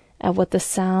history at what the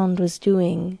sound was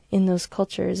doing in those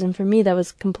cultures. And for me, that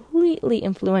was completely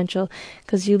influential,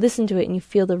 because you listen to it and you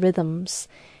feel the rhythms.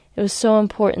 It was so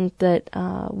important that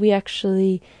we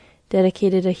actually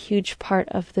dedicated a huge part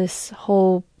of this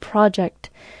whole project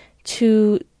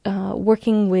to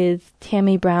working with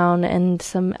Tammy Brown and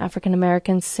some African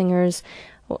American singers.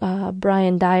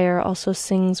 Brian Dyer also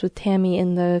sings with Tammy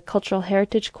in the Cultural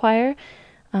Heritage Choir,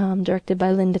 directed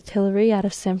by Linda Tillery out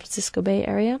of San Francisco Bay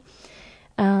Area,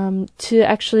 to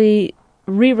actually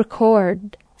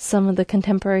re-record some of the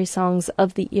contemporary songs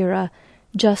of the era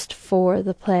just for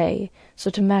the play. So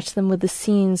to match them with the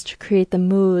scenes, to create the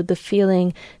mood, the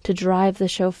feeling, to drive the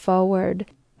show forward.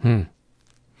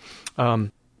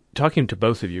 Talking to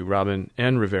both of you, Robin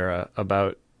and Rivera,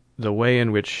 about the way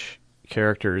in which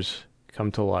characters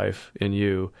come to life in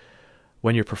you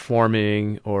when you're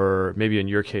performing, or maybe in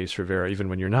your case, Rivera, even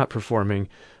when you're not performing,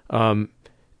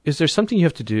 is there something you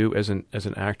have to do as an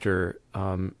actor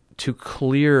to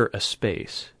clear a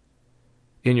space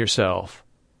in yourself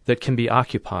that can be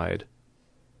occupied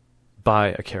by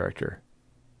a character?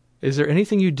 Is there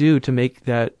anything you do to make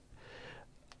that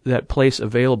place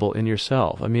available in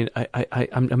yourself? I mean,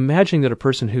 I'm imagining that a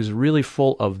person who's really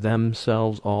full of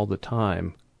themselves all the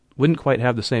time wouldn't quite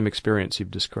have the same experience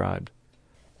you've described.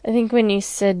 I think when you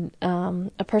said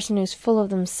a person who's full of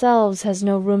themselves has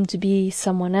no room to be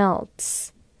someone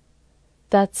else,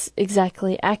 that's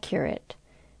exactly accurate.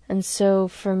 And so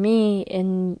for me,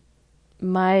 in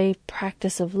my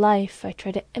practice of life, I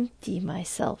try to empty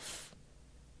myself.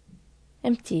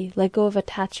 Empty, let go of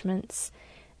attachments.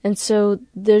 And so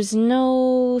there's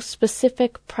no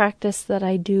specific practice that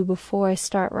I do before I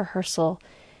start rehearsal,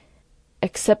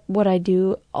 except what I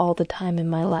do all the time in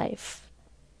my life,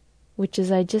 which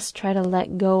is I just try to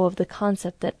let go of the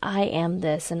concept that I am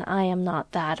this and I am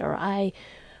not that, or I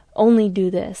only do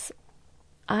this.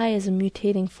 I is a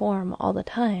mutating form all the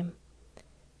time.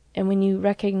 And when you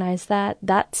recognize that,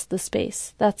 that's the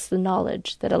space, that's the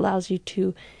knowledge that allows you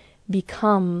to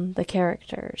become the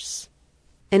characters.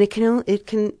 And you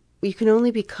can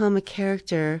only become a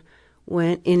character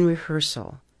when in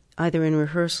rehearsal, either in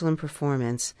rehearsal and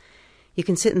performance. You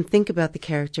can sit and think about the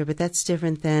character, but that's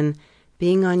different than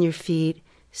being on your feet,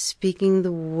 speaking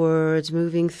the words,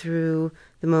 moving through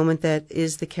the moment that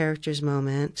is the character's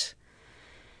moment.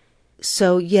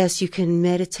 So yes, you can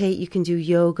meditate, you can do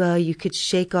yoga, you could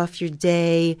shake off your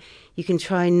day, you can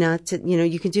try not to,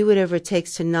 you can do whatever it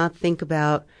takes to not think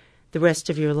about the rest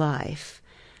of your life.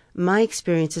 My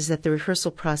experience is that the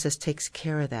rehearsal process takes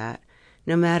care of that.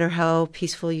 No matter how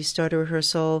peaceful you start a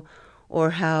rehearsal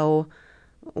or how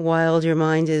wild your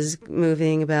mind is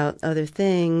moving about other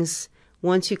things,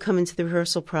 once you come into the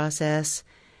rehearsal process,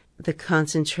 the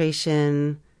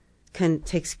concentration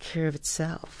takes care of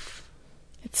itself.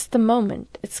 It's the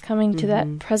moment. It's coming to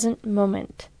that present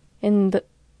moment. In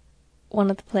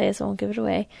one of the plays, I won't give it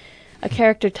away, a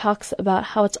character talks about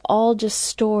how it's all just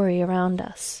story around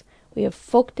us. We have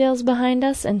folk tales behind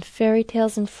us and fairy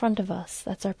tales in front of us.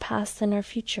 That's our past and our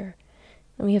future.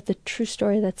 And we have the true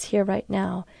story that's here right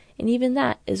now. And even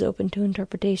that is open to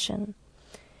interpretation.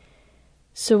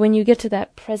 So when you get to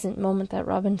that present moment that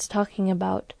Robin's talking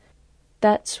about,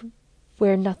 that's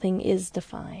where nothing is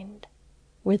defined,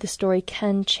 where the story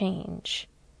can change.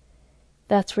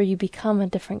 That's where you become a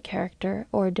different character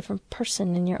or a different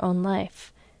person in your own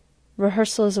life.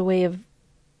 Rehearsal is a way of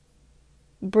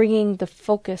bringing the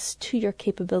focus to your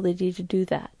capability to do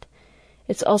that.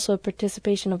 It's also a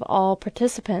participation of all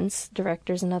participants,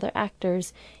 directors and other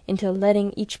actors, into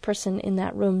letting each person in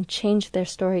that room change their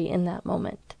story in that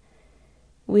moment.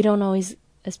 We don't always,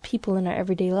 as people in our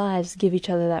everyday lives, give each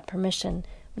other that permission,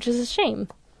 which is a shame.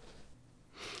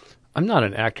 I'm not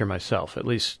an actor myself, at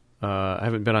least I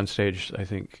haven't been on stage, I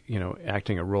think,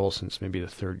 acting a role since maybe the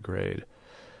third grade.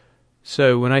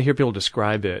 So when I hear people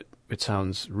describe it, it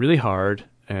sounds really hard,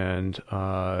 and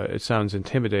it sounds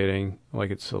intimidating, like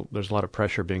there's a lot of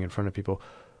pressure being in front of people.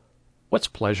 What's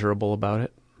pleasurable about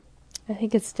it? I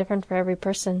think it's different for every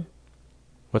person.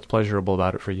 What's pleasurable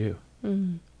about it for you?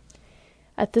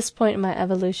 At this point in my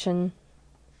evolution,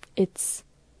 it's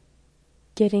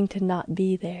getting to not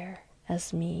be there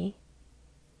as me,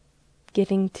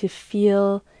 getting to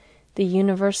feel the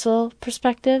universal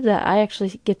perspective, that I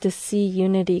actually get to see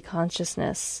unity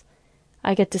consciousness.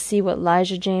 I get to see what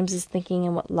Elijah James is thinking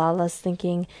and what Lala's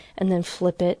thinking, and then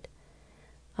flip it.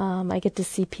 I get to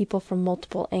see people from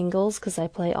multiple angles because I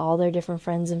play all their different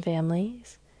friends and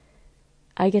families.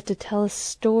 I get to tell a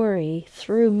story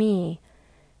through me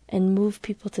and move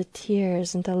people to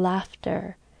tears and to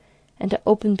laughter and to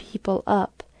open people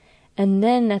up. And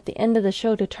then at the end of the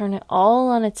show to turn it all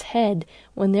on its head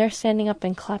when they're standing up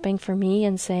and clapping for me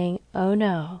and saying, oh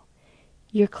no,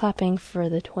 you're clapping for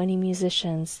the 20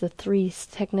 musicians, the 3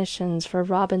 technicians, for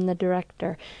Robin the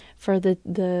director, for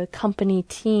the company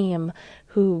team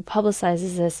who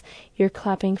publicizes this. You're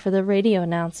clapping for the radio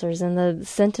announcers and the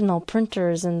Sentinel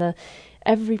printers and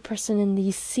every person in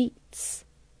these seats.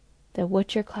 That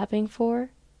what you're clapping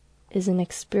for is an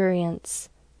experience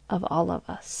of all of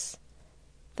us.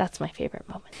 That's my favorite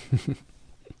moment.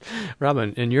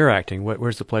 Robin, in your acting,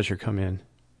 where's the pleasure come in?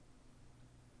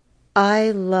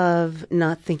 I love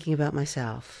not thinking about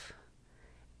myself.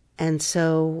 And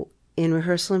so in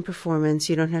rehearsal and performance,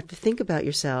 you don't have to think about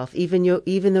yourself, even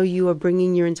though you are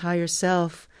bringing your entire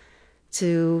self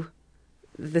to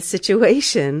the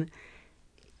situation.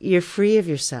 You're free of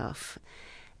yourself.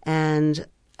 And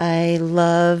I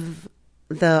love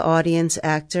the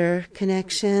audience-actor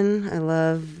connection. I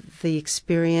love the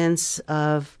experience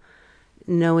of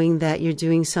knowing that you're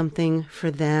doing something for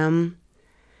them.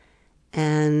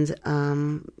 And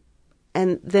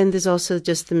then there's also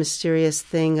just the mysterious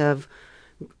thing of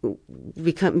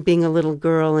being a little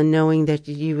girl and knowing that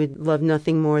you would love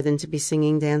nothing more than to be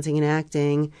singing, dancing, and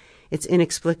acting. It's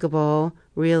inexplicable,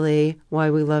 really, why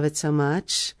we love it so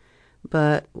much,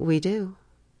 but we do.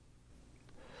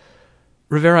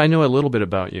 Rivera, I know a little bit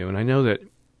about you, and I know that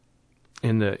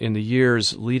in the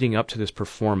years leading up to this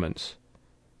performance,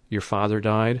 your father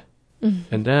died,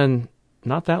 and then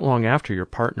not that long after, your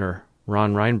partner,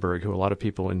 Ron Reinberg, who a lot of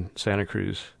people in Santa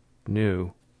Cruz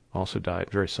knew, also died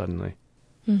very suddenly.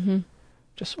 Mm-hmm.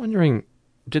 Just wondering,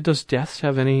 did those deaths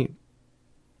have any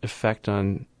effect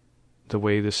on the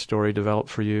way this story developed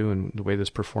for you and the way this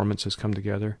performance has come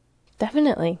together?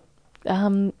 Definitely.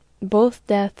 Both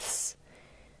deaths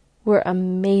were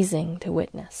amazing to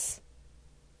witness.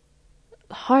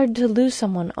 Hard to lose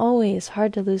someone, always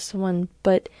hard to lose someone,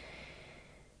 but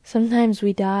sometimes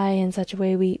we die in such a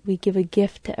way we give a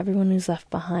gift to everyone who's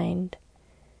left behind.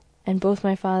 And both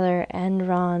my father and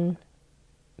Ron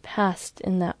passed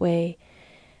in that way.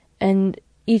 And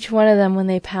each one of them, when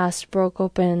they passed, broke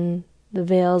open the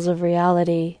veils of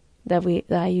reality that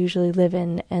I usually live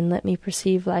in and let me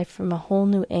perceive life from a whole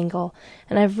new angle.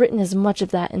 And I've written as much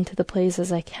of that into the plays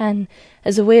as I can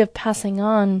as a way of passing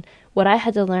on what I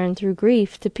had to learn through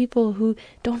grief to people who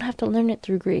don't have to learn it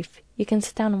through grief. You can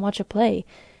sit down and watch a play.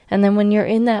 And then when you're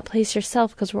in that place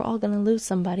yourself, because we're all going to lose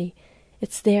somebody,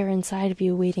 it's there inside of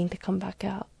you waiting to come back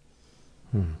out.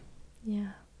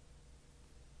 Yeah.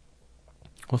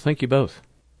 Well, thank you both.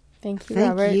 Thank you,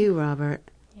 Robert. Thank you, Robert.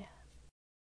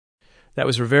 That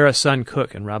was Rivera Sun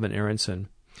Cook and Robin Aronson.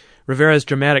 Rivera's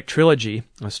dramatic trilogy,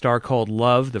 A Star Called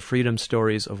Love, The Freedom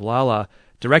Stories of Lala,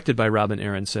 directed by Robin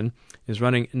Aronson, is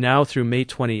running now through May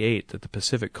 28th at the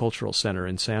Pacific Cultural Center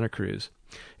in Santa Cruz.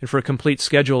 And for a complete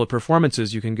schedule of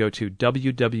performances, you can go to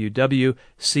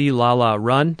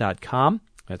www.clalarun.com.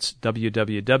 That's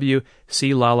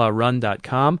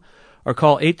www.clalarun.com, or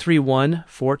call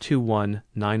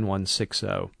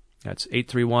 831-421-9160. That's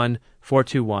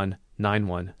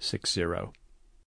 831-421-9160.